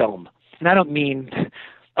for a film. And I don't mean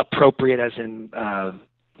appropriate as in...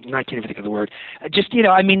 I can't even think of the word. Just,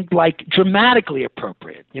 I mean, like dramatically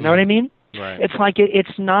appropriate. You know what I mean? Right. It's like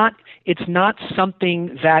it's not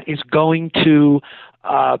something that is going to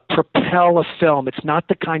propel a film. It's not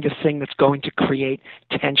the kind of thing that's going to create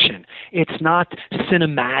tension. It's not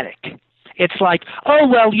cinematic. It's like, oh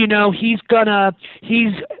well, he's gonna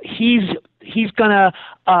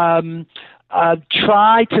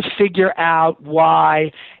try to figure out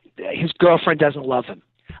why his girlfriend doesn't love him.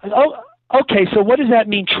 Oh. Okay, so what does that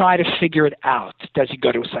mean, try to figure it out? Does he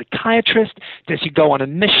go to a psychiatrist? Does he go on a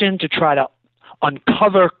mission to try to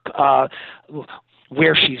uncover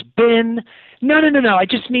where she's been? No. I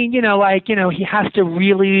just mean, he has to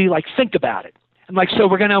really, think about it. I'm like, so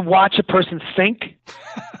we're going to watch a person think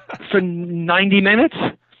for 90 minutes?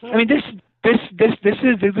 I mean, this is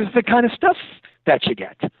the kind of stuff that you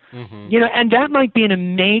get. Mm-hmm. And that might be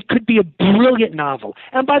could be a brilliant novel.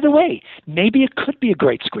 And by the way, maybe it could be a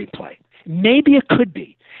great screenplay. Maybe it could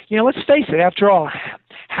be. Let's face it. After all,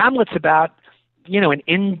 Hamlet's about, an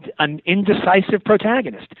indecisive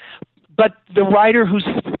protagonist. But the writer who's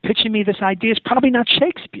pitching me this idea is probably not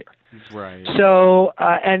Shakespeare. Right. So,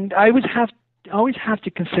 and I always have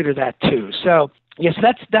to consider that too. So, yes,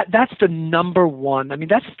 that's the number one. I mean,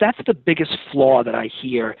 that's the biggest flaw that I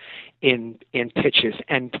hear in pitches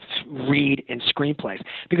and read in screenplays.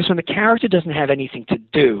 Because when the character doesn't have anything to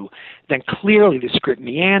do, then clearly the script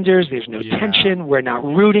meanders, there's no tension, we're not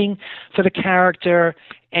rooting for the character,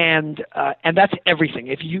 and that's everything.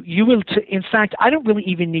 If you will, in fact, I don't really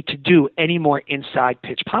even need to do any more Inside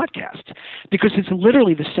Pitch podcasts, because it's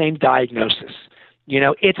literally the same diagnosis.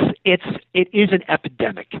 It is an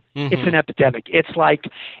epidemic. Mm-hmm. It's an epidemic. It's like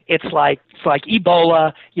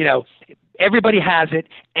Ebola. Everybody has it,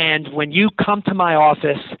 and when you come to my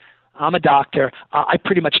office, I'm a doctor. I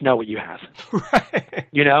pretty much know what you have. Right.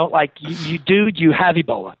 You have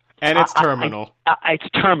Ebola. And it's terminal. It's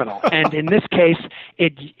terminal. And in this case,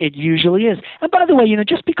 it usually is. And by the way,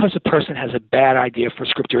 just because a person has a bad idea for a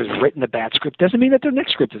script or has written a bad script doesn't mean that their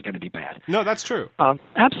next script is going to be bad. No, that's true.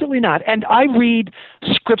 Absolutely not. And I read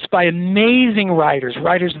scripts by amazing writers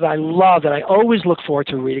that I love, that I always look forward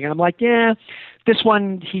to reading. And I'm like, yeah, this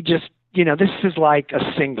one, he just, this is like a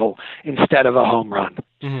single instead of a home run.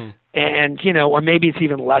 Mm-hmm. And, or maybe it's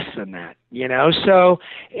even less than that, So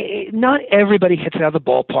not everybody hits it out of the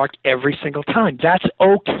ballpark every single time. That's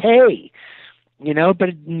okay, but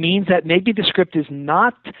it means that maybe the script is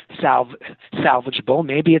not salvageable.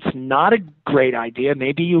 Maybe it's not a great idea.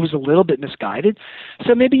 Maybe it was a little bit misguided.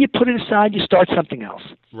 So maybe you put it aside, you start something else.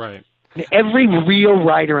 Right. Every real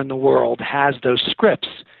writer in the world has those scripts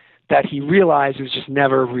that he realizes just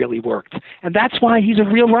never really worked. And that's why he's a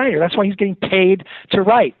real writer. That's why he's getting paid to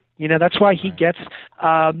write. That's why he gets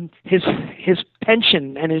his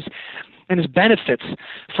pension and his benefits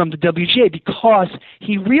from the WGA, because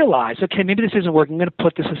he realized, okay, maybe this isn't working. I'm going to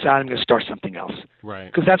put this aside. I'm going to start something else. Right.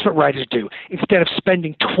 Because that's what writers do. Instead of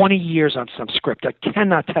spending 20 years on some script, I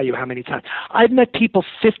cannot tell you how many times. I've met people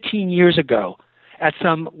 15 years ago at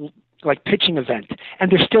some pitching event,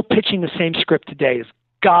 and they're still pitching the same script today. As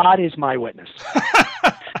God is my witness.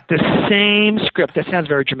 The same script. That sounds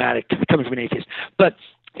very dramatic coming from an atheist, but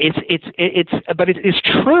it's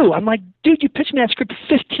true. I'm like, dude, you pitched me that script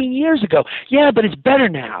 15 years ago. Yeah, but it's better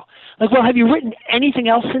now. Well, have you written anything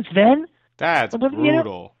else since then? That's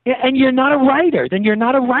brutal. Yeah, and you're not a writer. Then you're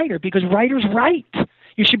not a writer, because writers write.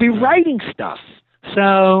 You should be writing stuff.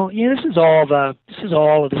 So, this is all of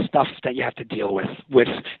the stuff that you have to deal with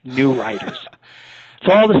new writers. It's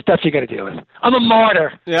all the stuff you got to deal with. I'm a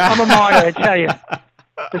martyr. Yeah. I'm a martyr, I tell you.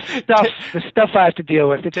 The stuff I have to deal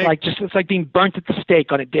with. It's like being burnt at the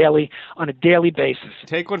stake on a daily basis.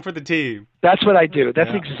 Take one for the team. That's what I do.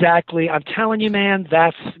 That's exactly. I'm telling you, man.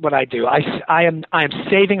 That's what I do. I am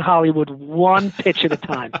saving Hollywood one pitch at a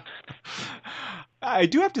time. I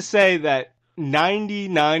do have to say that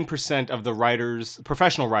 99% of the writers,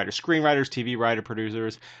 professional writers, screenwriters, TV writer,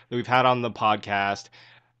 producers that we've had on the podcast,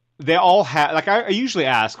 they all have, I usually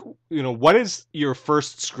ask, what is your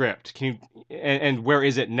first script? And where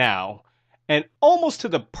is it now? And almost to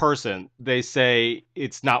the person, they say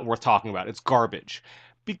it's not worth talking about. It's garbage.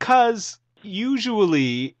 Because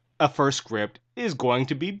usually a first script is going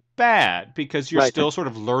to be bad, because you're still sort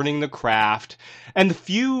of learning the craft. And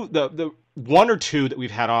the one or two that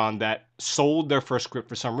we've had on that sold their first script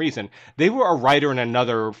for some reason, they were a writer in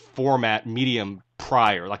another format, medium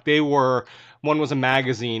prior. One was a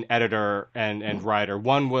magazine editor and writer.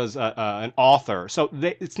 One was an author. So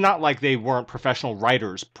it's not like they weren't professional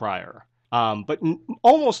writers prior. But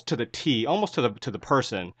almost to the T, almost to the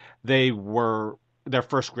person, their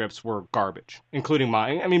first scripts were garbage, including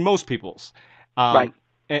mine. I mean, most people's. Right.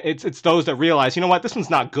 It's those that realize, you know what, this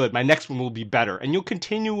one's not good. My next one will be better. And you'll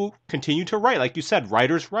continue to write. Like you said,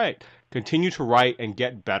 writers write. Continue to write and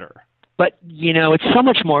get better. But, it's so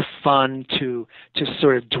much more fun to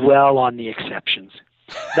sort of dwell on the exceptions.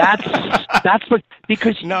 That's what,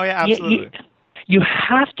 because no, yeah, absolutely. You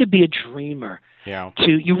have to be a dreamer. Yeah.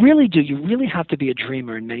 You really do. You really have to be a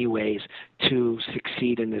dreamer in many ways to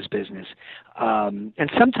succeed in this business.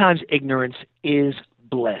 And sometimes ignorance is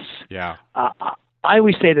bliss. Yeah. I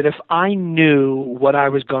always say that if I knew what I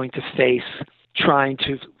was going to face trying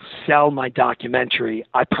to sell my documentary,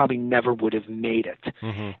 I probably never would have made it.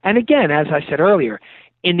 Mm-hmm. And again, as I said earlier,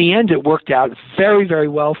 in the end, it worked out very, very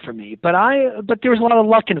well for me. But there was a lot of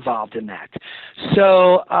luck involved in that.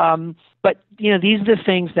 So, these are the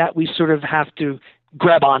things that we sort of have to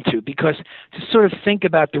grab onto, because to sort of think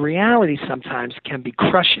about the reality sometimes can be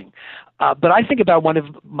crushing. But I think about one of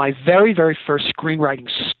my very, very first screenwriting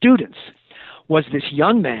students was this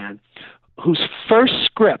young man whose first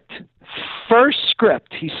script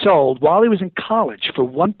he sold while he was in college for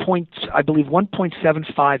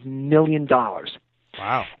 $1.75 million.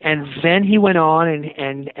 Wow. And then he went on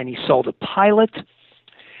and he sold a pilot,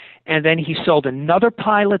 and then he sold another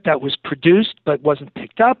pilot that was produced but wasn't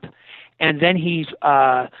picked up. And then he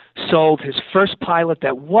sold his first pilot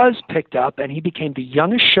that was picked up, and he became the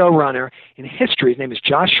youngest showrunner in history. His name is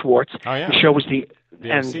Josh Schwartz. Oh, yeah. The show was the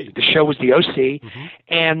OC. Mm-hmm.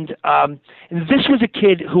 And this was a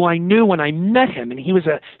kid who I knew when I met him, and he was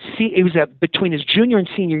between his junior and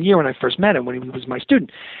senior year when I first met him, when he was my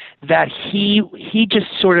student, that he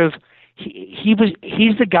just sort of he's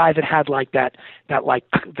the guy that had that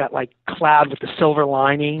cloud with the silver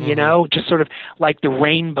lining, mm-hmm. Just sort of like the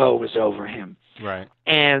rainbow was over him. Right.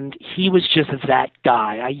 And he was just that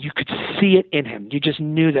guy. You could see it in him. You just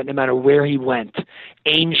knew that no matter where he went,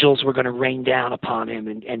 angels were going to rain down upon him,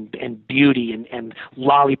 and beauty and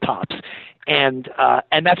lollipops. And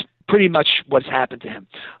that's pretty much what's happened to him.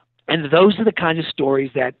 And those are the kinds of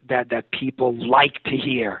stories that people like to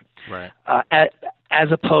hear. Right. As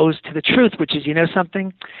opposed to the truth, which is,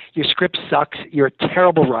 something, your script sucks, you're a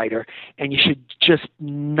terrible writer, and you should just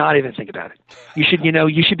not even think about it. You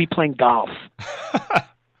should be playing golf.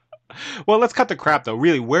 Well, let's cut the crap though.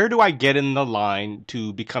 Really, where do I get in the line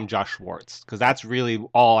to become Josh Schwartz? Because that's really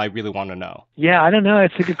all I really want to know. Yeah, I don't know.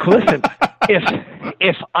 It's a good question.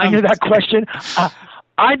 if I knew that question,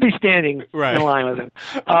 I'd be standing in line with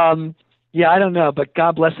him. Yeah, I don't know, but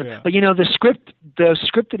God bless him. Yeah. But the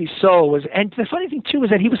script that he sold was, and the funny thing too was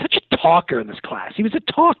that he was such a talker in this class. He was a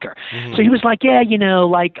talker. Mm-hmm. So he was like, yeah,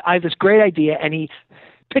 like I have this great idea, and he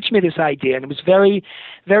pitched me this idea, and it was very,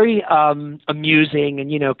 very amusing,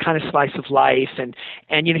 and kind of slice of life, and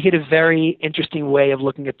he had a very interesting way of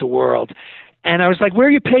looking at the world. And I was like, where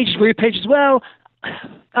are your pages? Well,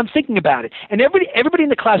 I'm thinking about it. And everybody in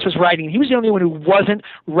the class was writing. He was the only one who wasn't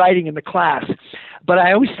writing in the class. But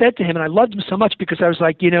I always said to him, and I loved him so much because I was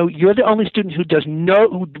like, you're the only student who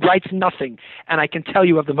writes nothing, and I can tell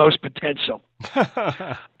you have the most potential.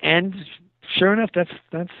 And sure enough, that's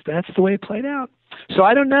the way it played out. So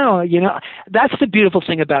I don't know. That's the beautiful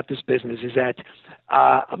thing about this business is that,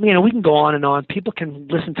 we can go on and on. People can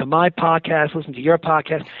listen to my podcast, listen to your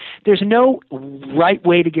podcast. There's no right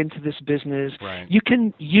way to get into this business. Right. You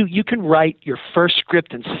can write your first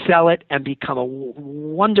script and sell it and become a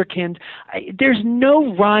wonderkind. There's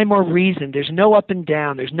no rhyme or reason. There's no up and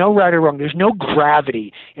down. There's no right or wrong. There's no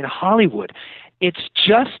gravity in Hollywood. It's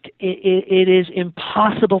just, it is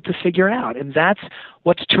impossible to figure out, and that's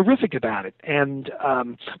what's terrific about it. And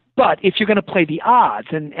but if you're going to play the odds,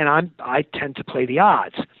 and I tend to play the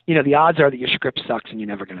odds. The odds are that your script sucks and you're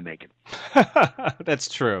never going to make it. That's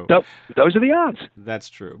true. So those are the odds. That's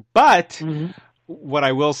true. But what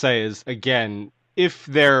I will say is, again, if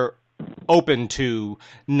they're open to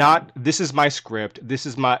not, this is my script, this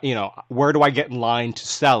is my, where do I get in line to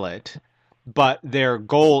sell it? But their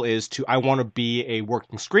goal is I want to be a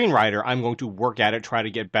working screenwriter. I'm going to work at it, try to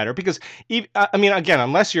get better. Because, again,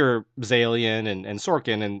 unless you're Zalian and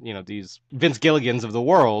Sorkin and, these Vince Gilligans of the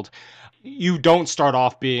world, you don't start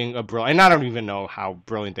off being a brilliant. And I don't even know how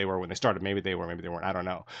brilliant they were when they started. Maybe they were, maybe they weren't. I don't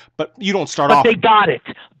know. But you don't start off. But they got it.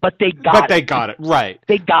 They got it. Right.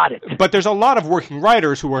 They got it. But there's a lot of working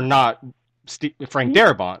writers who are not Frank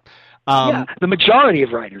Darabont. The majority of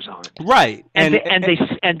writers aren't. Right. And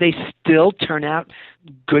they still turn out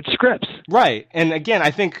good scripts. Right. And again,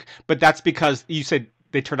 I think, but that's because you said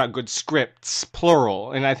they turn out good scripts,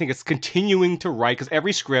 plural. And I think it's continuing to write, because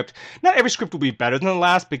not every script will be better than the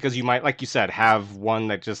last, because you might, like you said, have one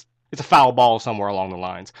that just, it's a foul ball somewhere along the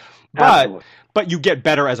lines. But you get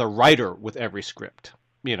better as a writer with every script.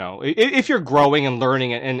 If you're growing and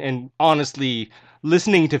learning and honestly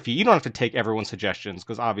listening to you don't have to take everyone's suggestions,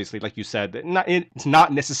 because obviously, like you said, it's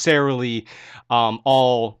not necessarily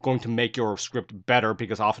all going to make your script better,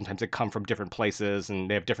 because oftentimes it comes from different places and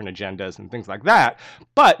they have different agendas and things like that.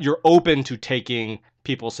 But you're open to taking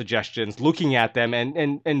people's suggestions, looking at them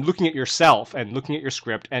and looking at yourself and looking at your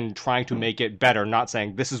script and trying to make it better, not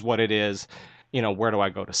saying this is what it is, where do I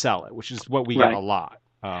go to sell it, which is what we get a lot.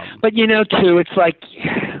 But too, it's like,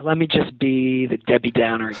 let me just be the Debbie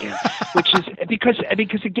Downer again, which is because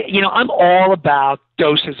again, I'm all about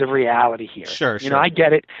doses of reality here. Sure. I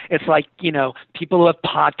get it. It's like, people who have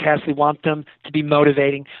podcasts, they want them to be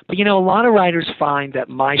motivating. But, a lot of writers find that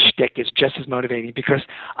my shtick is just as motivating, because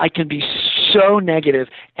I can be so negative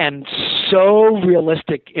and so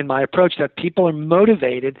realistic in my approach that people are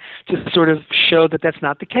motivated to sort of show that that's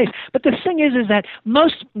not the case. But the thing is that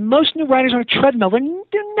most new writers are on a treadmill.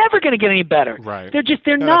 They're never going to get any better. Right.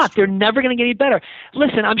 They're not. They're never going to get any better.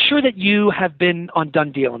 Listen, I'm sure that you have been on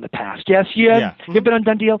Done Deal in the past. Yes, you've been on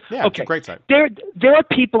Done Deal? Yeah, okay. It's a great site. There are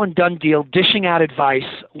people in Done Deal dishing out advice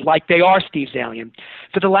like they are Steve Zalian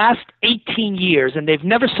for the last 18 years, and they've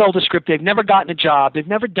never sold a script, they've never gotten a job, they've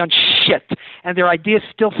never done shit, and their ideas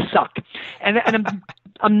still suck. And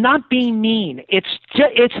I'm not being mean. It's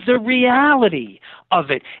the reality of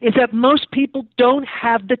it, is that most people don't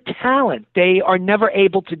have the talent. They are never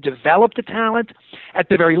able to develop the talent, at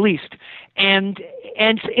the very least. And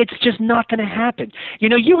it's just not going to happen.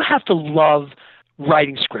 You have to love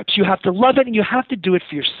writing scripts. You have to love it, and you have to do it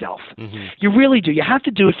for yourself. Mm-hmm. You really do. You have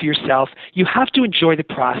to do it for yourself. You have to enjoy the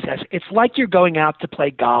process. It's like you're going out to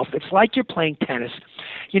play golf. It's like you're playing tennis.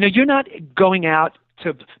 You're not going out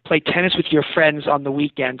to play tennis with your friends on the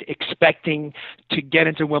weekend expecting to get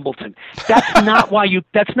into Wimbledon. That's not why you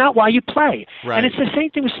play. Right. And it's the same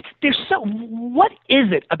thing with, what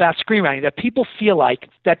is it about screenwriting that people feel like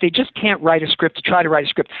that they just can't write a script to try to write a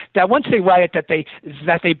script, that once they write it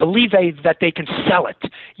that they believe that they can sell it?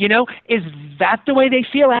 Is that the way they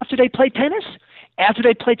feel after they play tennis? After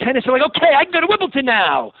they play tennis, they're like, okay, I can go to Wimbledon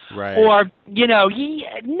now. Right. Or,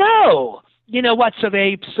 no. you know what? So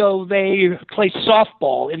they play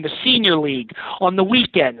softball in the senior league on the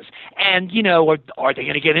weekends, and you know, are they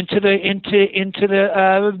going to get into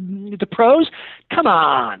the pros? Come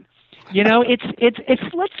on, you know, it's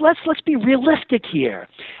let's be realistic here,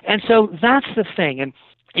 and so that's the thing, and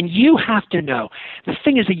you have to know. The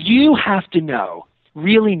thing is that you have to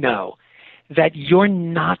really know that you're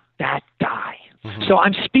not that guy. Mm-hmm. So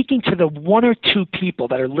I'm speaking to the one or two people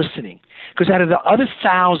that are listening, because out of the other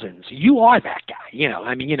thousands, you are that guy. You know,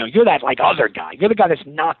 I mean, you know, you're that like other guy. You're the guy that's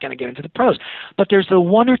not going to get into the pros. But there's the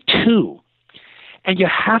one or two, and you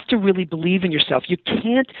have to really believe in yourself. You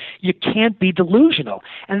can't be delusional,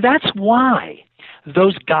 and that's why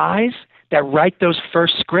those guys that write those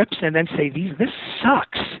first scripts and then say this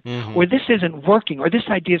sucks, mm-hmm. or this isn't working, or this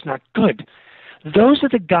idea is not good. Those are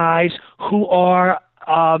the guys who are.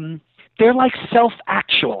 They're like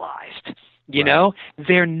self-actualized, you know?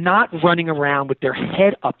 They're not running around with their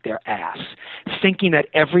head up their ass thinking that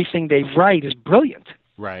everything they write is brilliant.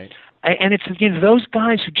 Right. And it's, again, those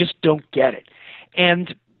guys who just don't get it.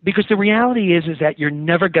 And because the reality is that you're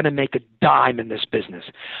never going to make a dime in this business.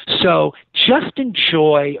 So just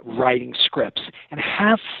enjoy writing scripts and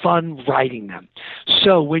have fun writing them.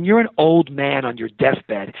 So when you're an old man on your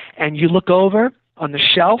deathbed and you look over on the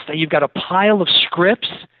shelf and you've got a pile of scripts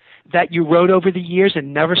that you wrote over the years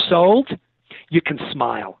and never sold, you can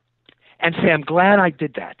smile and say, I'm glad I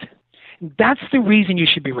did that. That's the reason you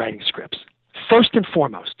should be writing scripts, first and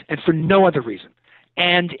foremost, and for no other reason.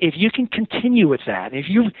 And if you can continue with that,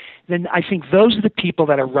 then I think those are the people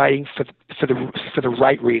that are writing for the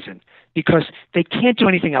right reason, because they can't do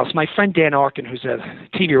anything else. My friend Dan Arkin, who's a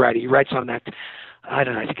TV writer, he writes on that, I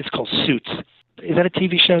don't know, I think it's called Suits. Is that a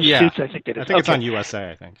TV show? Yeah. Suits, I think it is. I think it's on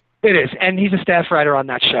USA, I think. It is, and he's a staff writer on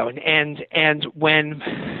that show. And when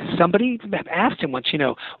somebody asked him once, you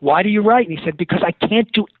know, why do you write? And he said, because I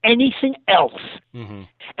can't do anything else. Mm-hmm.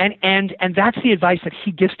 And that's the advice that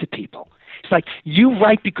he gives to people. It's like, you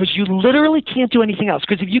write because you literally can't do anything else.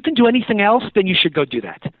 Because if you can do anything else, then you should go do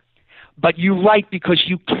that. But you write because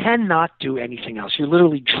you cannot do anything else. You're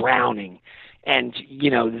literally drowning. And,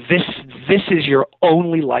 you know, this is your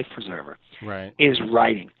only life preserver, right? Is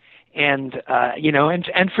writing. And, you know,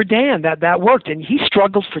 and for Dan, that worked. And he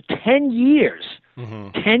struggled for 10 years,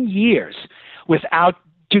 mm-hmm. 10 years without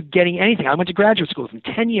getting anything. I went to graduate school with him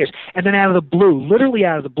 10 years. And then out of the blue, literally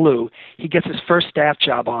out of the blue, he gets his first staff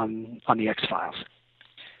job on the X-Files.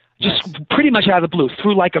 Just nice. Pretty much out of the blue,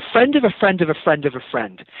 through like a friend of a friend of a friend of a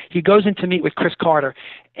friend. He goes in to meet with Chris Carter,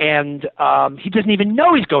 and he doesn't even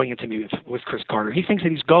know he's going in to meet with Chris Carter. He thinks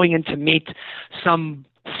that he's going in to meet some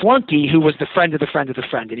flunky who was the friend of the friend of the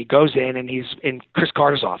friend. And he goes in, and he's in Chris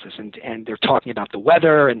Carter's office, and they're talking about the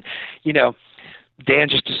weather, and, you know, Dan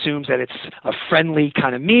just assumes that it's a friendly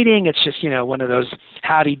kind of meeting. It's just, you know, one of those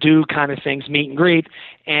howdy-do kind of things, meet and greet,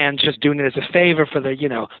 and just doing it as a favor for the, you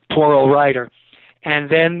know, poor old writer.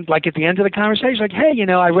 And then, like, at the end of the conversation, like, hey, you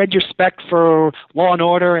know, I read your spec for Law and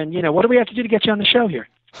Order, and, you know, what do we have to do to get you on the show here?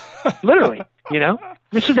 Literally, you know?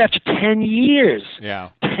 This was after 10 years. Yeah.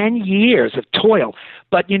 10 years of toil.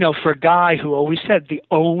 But, you know, for a guy who always said, the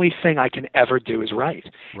only thing I can ever do is write.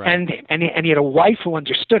 Right. And he had a wife who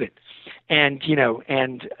understood it. And, you know,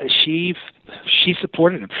 and she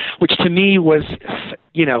supported him, which to me was,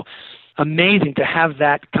 you know, amazing to have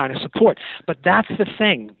that kind of support. But that's the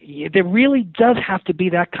thing. There really does have to be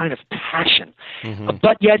that kind of passion, mm-hmm.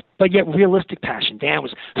 but yet realistic passion. Dan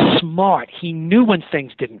was smart. He knew when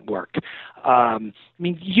things didn't work. I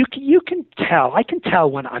mean, you can tell. I can tell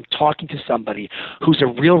when I'm talking to somebody who's a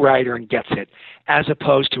real writer and gets it, as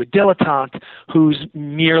opposed to a dilettante who's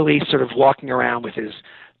merely sort of walking around with his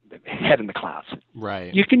head in the clouds.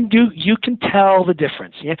 Right. You can tell the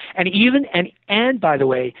difference. Yeah. And by the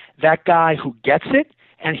way, that guy who gets it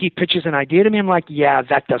and he pitches an idea to me, I'm like, yeah,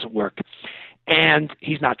 that doesn't work. And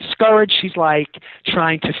he's not discouraged. He's like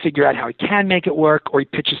trying to figure out how he can make it work, or he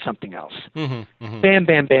pitches something else. Mm-hmm, mm-hmm. Bam,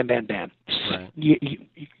 bam, bam, bam, bam. Right.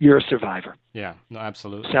 You're a survivor. Yeah, no,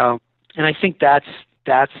 absolutely. So, and I think that's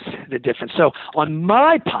the difference. So on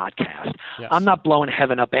my podcast, yes. I'm not blowing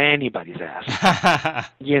heaven up anybody's ass.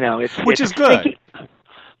 You know, which is good.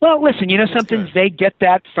 Well, listen, you know something? They get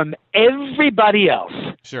that from everybody else.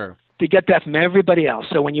 Sure. They get that from everybody else.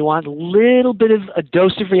 So when you want a little bit of a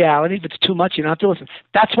dose of reality, if it's too much, you don't have to listen.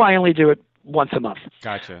 That's why I only do it once a month.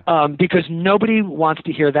 Gotcha. Because nobody wants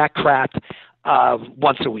to hear that crap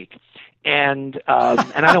once a week. And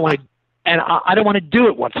I don't want to And I don't want to do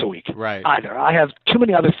it once a week Right. either. I have too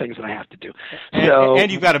many other things that I have to do.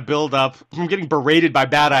 And you've got to build up from getting berated by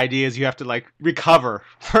bad ideas. You have to like recover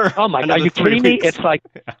for oh my God, are another you 3 kidding me? weeks. It's like,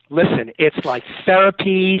 listen, it's like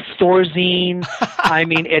therapy, Thorazine. I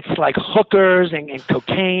mean, it's like hookers and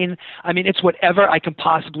cocaine. I mean, it's whatever I can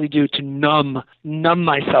possibly do to numb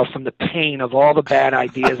myself from the pain of all the bad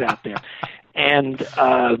ideas out there. And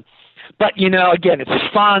but, again,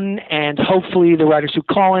 it's fun, and hopefully the writers who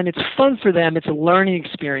call in, it's fun for them. It's a learning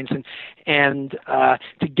experience, and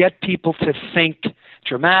to get people to think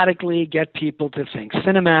dramatically, get people to think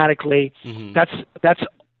cinematically. Mm-hmm. That's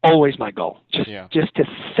always my goal. Just to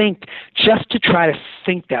think, just to try to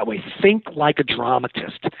think that way. Think like a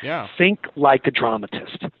dramatist. Yeah. Think like a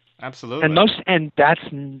dramatist. Absolutely. And that's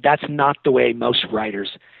not the way most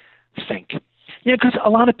writers think. Because a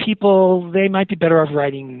lot of people, they might be better off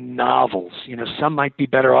writing novels. Some might be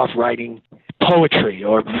better off writing poetry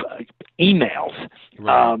or emails.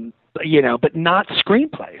 Right. But not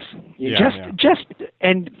screenplays.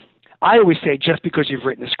 And I always say, just because you've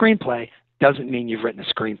written a screenplay doesn't mean you've written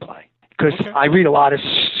a screenplay. Because I read a lot of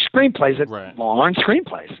screenplays that aren't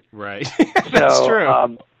screenplays. Right. That's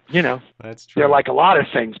true. That's true. They're like a lot of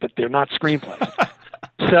things, but they're not screenplays.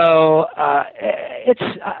 So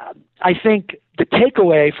I think the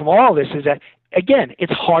takeaway from all this is that, again,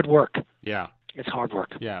 it's hard work. Yeah. It's hard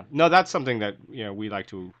work. Yeah. No, that's something that, we like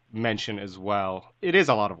to mention as well. It is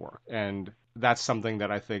a lot of work. And that's something that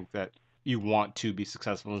I think that you want to be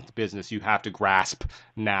successful in the business. You have to grasp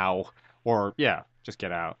now or, just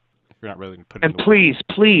get out if you're not really going to put it in the work.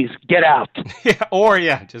 Please get out.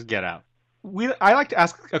 Just get out. I like to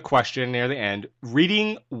ask a question near the end.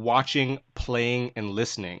 Reading, watching, playing, and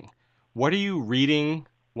listening. What are you reading,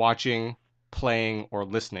 watching, playing, or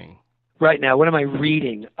listening? Right now, what am I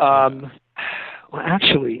reading? Well,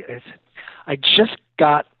 actually, I just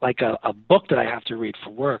got like a book that I have to read for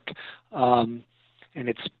work, and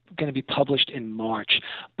it's going to be published in March.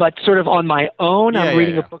 But sort of on my own, I'm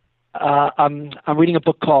reading a book. I'm reading a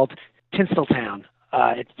book called Tinseltown.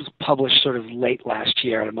 It was published sort of late last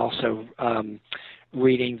year, and I'm also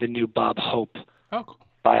reading the new Bob Hope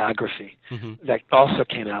biography that also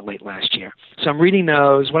came out late last year. So I'm reading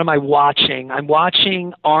those. What am I watching? I'm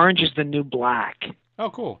watching Orange is the New Black. Oh,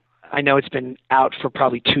 cool. I know it's been out for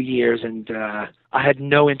probably 2 years, and I had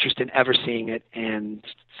no interest in ever seeing it, and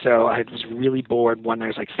so I was really bored one night. It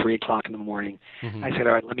was like 3 o'clock in the morning. I said,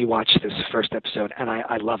 all right, let me watch this first episode, and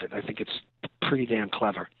I love it. I think it's pretty damn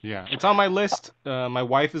clever. Yeah, it's on my list. My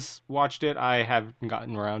wife has watched it. I haven't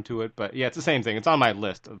gotten around to it, but it's the same thing. It's on my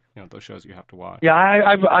list of those shows you have to watch. Yeah,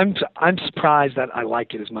 I'm surprised that I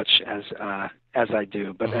like it as much as I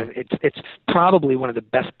do, but it's probably one of the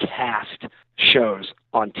best cast shows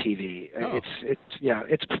on TV. Oh.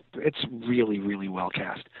 It's really, really well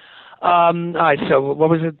cast. All right, so what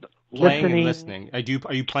was it? Playing and listening. Are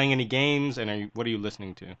you playing any games, and what are you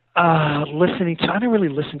listening to? Listening to. I don't really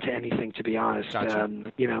listen to anything, to be honest. Gotcha.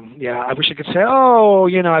 I wish I could say,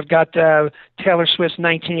 I've got Taylor Swift's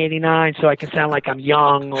 1989, so I can sound like I'm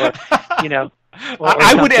young, or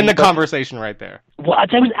I would end the conversation right there. Well, I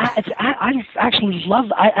actually love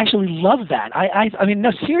that. I mean,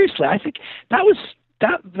 no, seriously, I think that was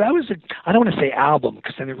I don't want to say album,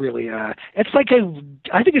 because then it really it's like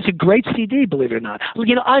I think it's a great CD, believe it or not.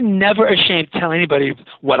 I'm never ashamed to tell anybody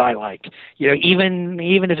what I like, even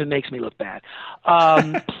if it makes me look bad.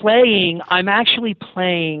 I'm actually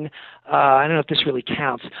playing I don't know if this really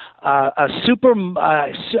counts, I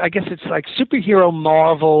guess it's like superhero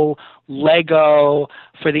Marvel Lego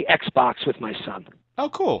for the Xbox with my son. Oh,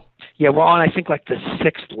 cool. Yeah, we're on, I think, like the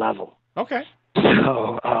 6th level. Okay.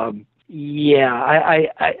 So I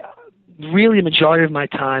really, the majority of my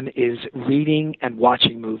time is reading and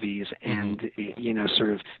watching movies and, sort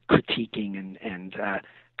of critiquing and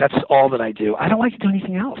that's all that I do. I don't like to do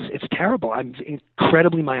anything else. It's terrible. I'm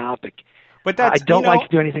incredibly myopic. But I don't like to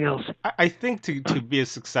do anything else. I think to be a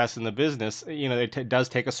success in the business, it does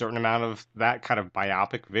take a certain amount of that kind of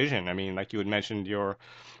myopic vision. I mean, like you had mentioned your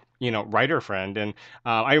writer friend. And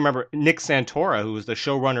I remember Nick Santora, who was the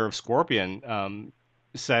showrunner of Scorpion,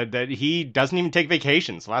 said that he doesn't even take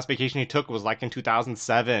vacations. The last vacation he took was like in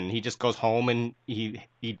 2007. He just goes home and he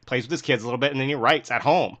plays with his kids a little bit, and then he writes at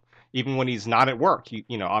home, even when he's not at work.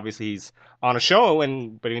 Obviously he's on a show,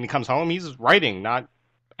 but when he comes home, he's writing, not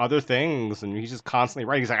other things, and he's just constantly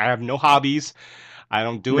writing. He's like, I have no hobbies. I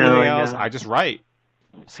don't do anything else. I just write.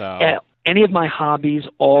 So any of my hobbies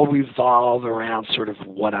all revolve around sort of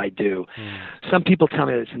what I do. Some people tell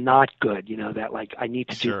me that it's not good, that like I need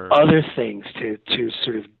to do other things to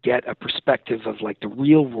sort of get a perspective of like the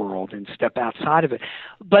real world and step outside of it.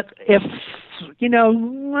 But if, I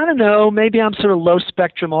don't know, maybe I'm sort of low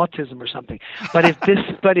spectrum autism or something. But if this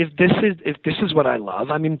is what I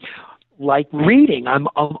love, I mean, like reading, I'm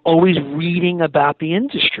always reading about the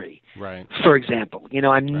industry. Right. For example,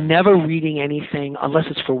 I'm never reading anything unless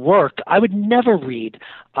it's for work. I would never read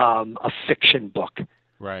a fiction book.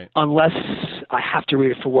 Right. Unless I have to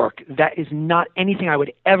read it for work. That is not anything I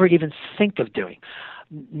would ever even think of doing.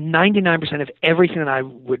 99% of everything that I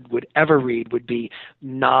would ever read would be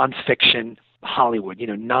nonfiction Hollywood,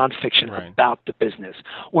 nonfiction about the business.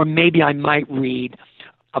 Or maybe I might read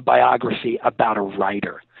a biography about a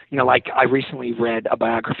writer. Like I recently read a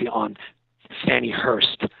biography on Fannie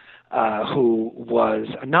Hurst, who was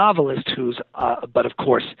a novelist but of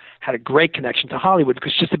course had a great connection to Hollywood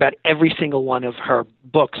because just about every single one of her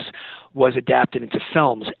books was adapted into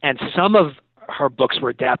films. And some of her books were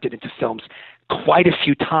adapted into films quite a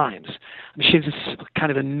few times. I mean, she has this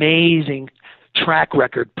kind of amazing track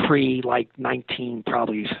record like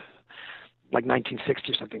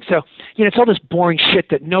 1960 or something. So, it's all this boring shit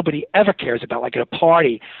that nobody ever cares about. Like at a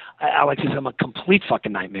party, Alex says I'm a complete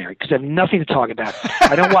fucking nightmare because I have nothing to talk about.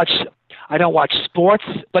 I don't watch sports,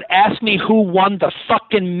 but ask me who won the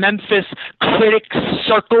fucking Memphis Critics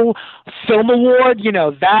Circle Film Award.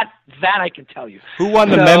 That I can tell you. Who won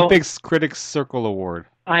the Memphis Critics Circle Award?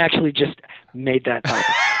 I actually just made that up.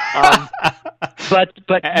 But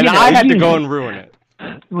and I had to go and ruin it.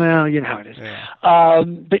 Well, you know how it is. Yeah.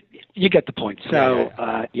 But you get the point. So,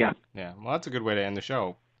 yeah. Well, that's a good way to end the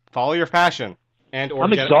show. Follow your passion.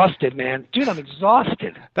 I'm exhausted, man. Dude, I'm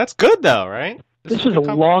exhausted. That's good, though, right? This was a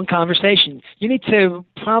long conversation. You need to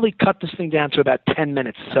probably cut this thing down to about 10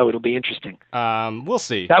 minutes so it'll be interesting. We'll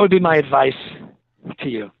see. That would be my advice to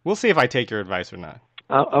you. We'll see if I take your advice or not.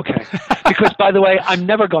 Oh, okay. Because, by the way, I'm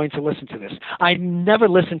never going to listen to this. I never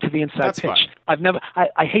listen to the Inside Pitch. Fine.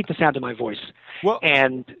 I hate the sound of my voice. Well,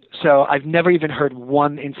 and so I've never even heard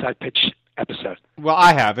one Inside Pitch episode. Well,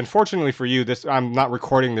 I have. And fortunately for you, I'm not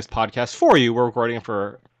recording this podcast for you. We're recording it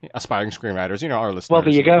for aspiring screenwriters, our listeners. Well,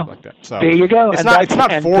 there you go. Like that. So there you go. It's not for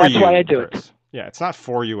that's you. That's why I do Chris. it. Yeah, it's not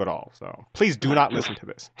for you at all. So please do not listen to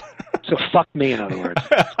this. So fuck me, in other words.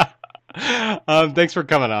 Thanks for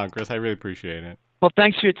coming on, Chris. I really appreciate it. Well,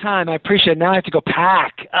 thanks for your time. I appreciate it. Now I have to go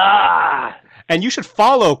pack. And you should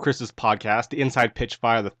follow Chris's podcast, The Inside Pitch,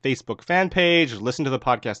 via the Facebook fan page. Listen to the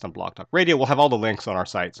podcast on Blog Talk Radio. We'll have all the links on our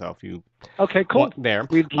site, so if you want there.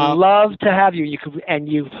 We'd love to have you. You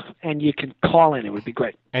can call in. It would be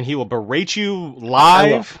great. And he will berate you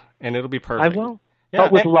live, and it'll be perfect. I will. Yeah,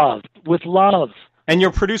 but with love. With love. And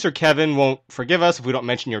your producer, Kevin, won't forgive us if we don't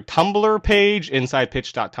mention your Tumblr page,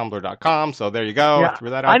 insidepitch.tumblr.com. So there you go. Yeah. I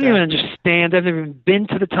threw that out I don't even understand. I've never even been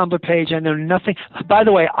to the Tumblr page. I know nothing. By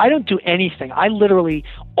the way, I don't do anything.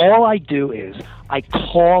 All I do is I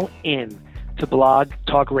call in to Blog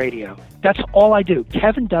Talk Radio. That's all I do.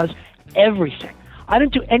 Kevin does everything. I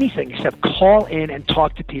don't do anything except call in and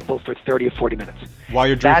talk to people for 30 or 40 minutes. While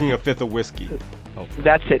you're drinking a fifth of whiskey. Hopefully.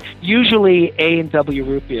 That's it. Usually A&W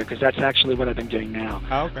root beer, because that's actually what I've been doing now.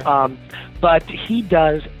 Oh, okay. But he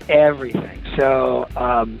does everything. So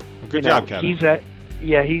good job, Kevin. He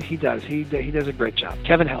does. He does a great job.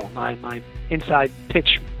 Kevin Hill, my Inside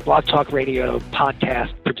Pitch Blog Talk Radio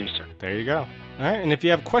podcast producer. There you go. All right, and if you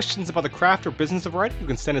have questions about the craft or business of writing, you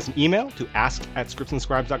can send us an email to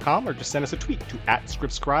ask@scriptsandscribes.com or just send us a tweet to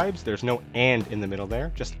 @scriptscribes. There's no and in the middle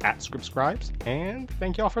there, just @scriptscribes. And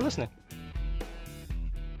thank you all for listening.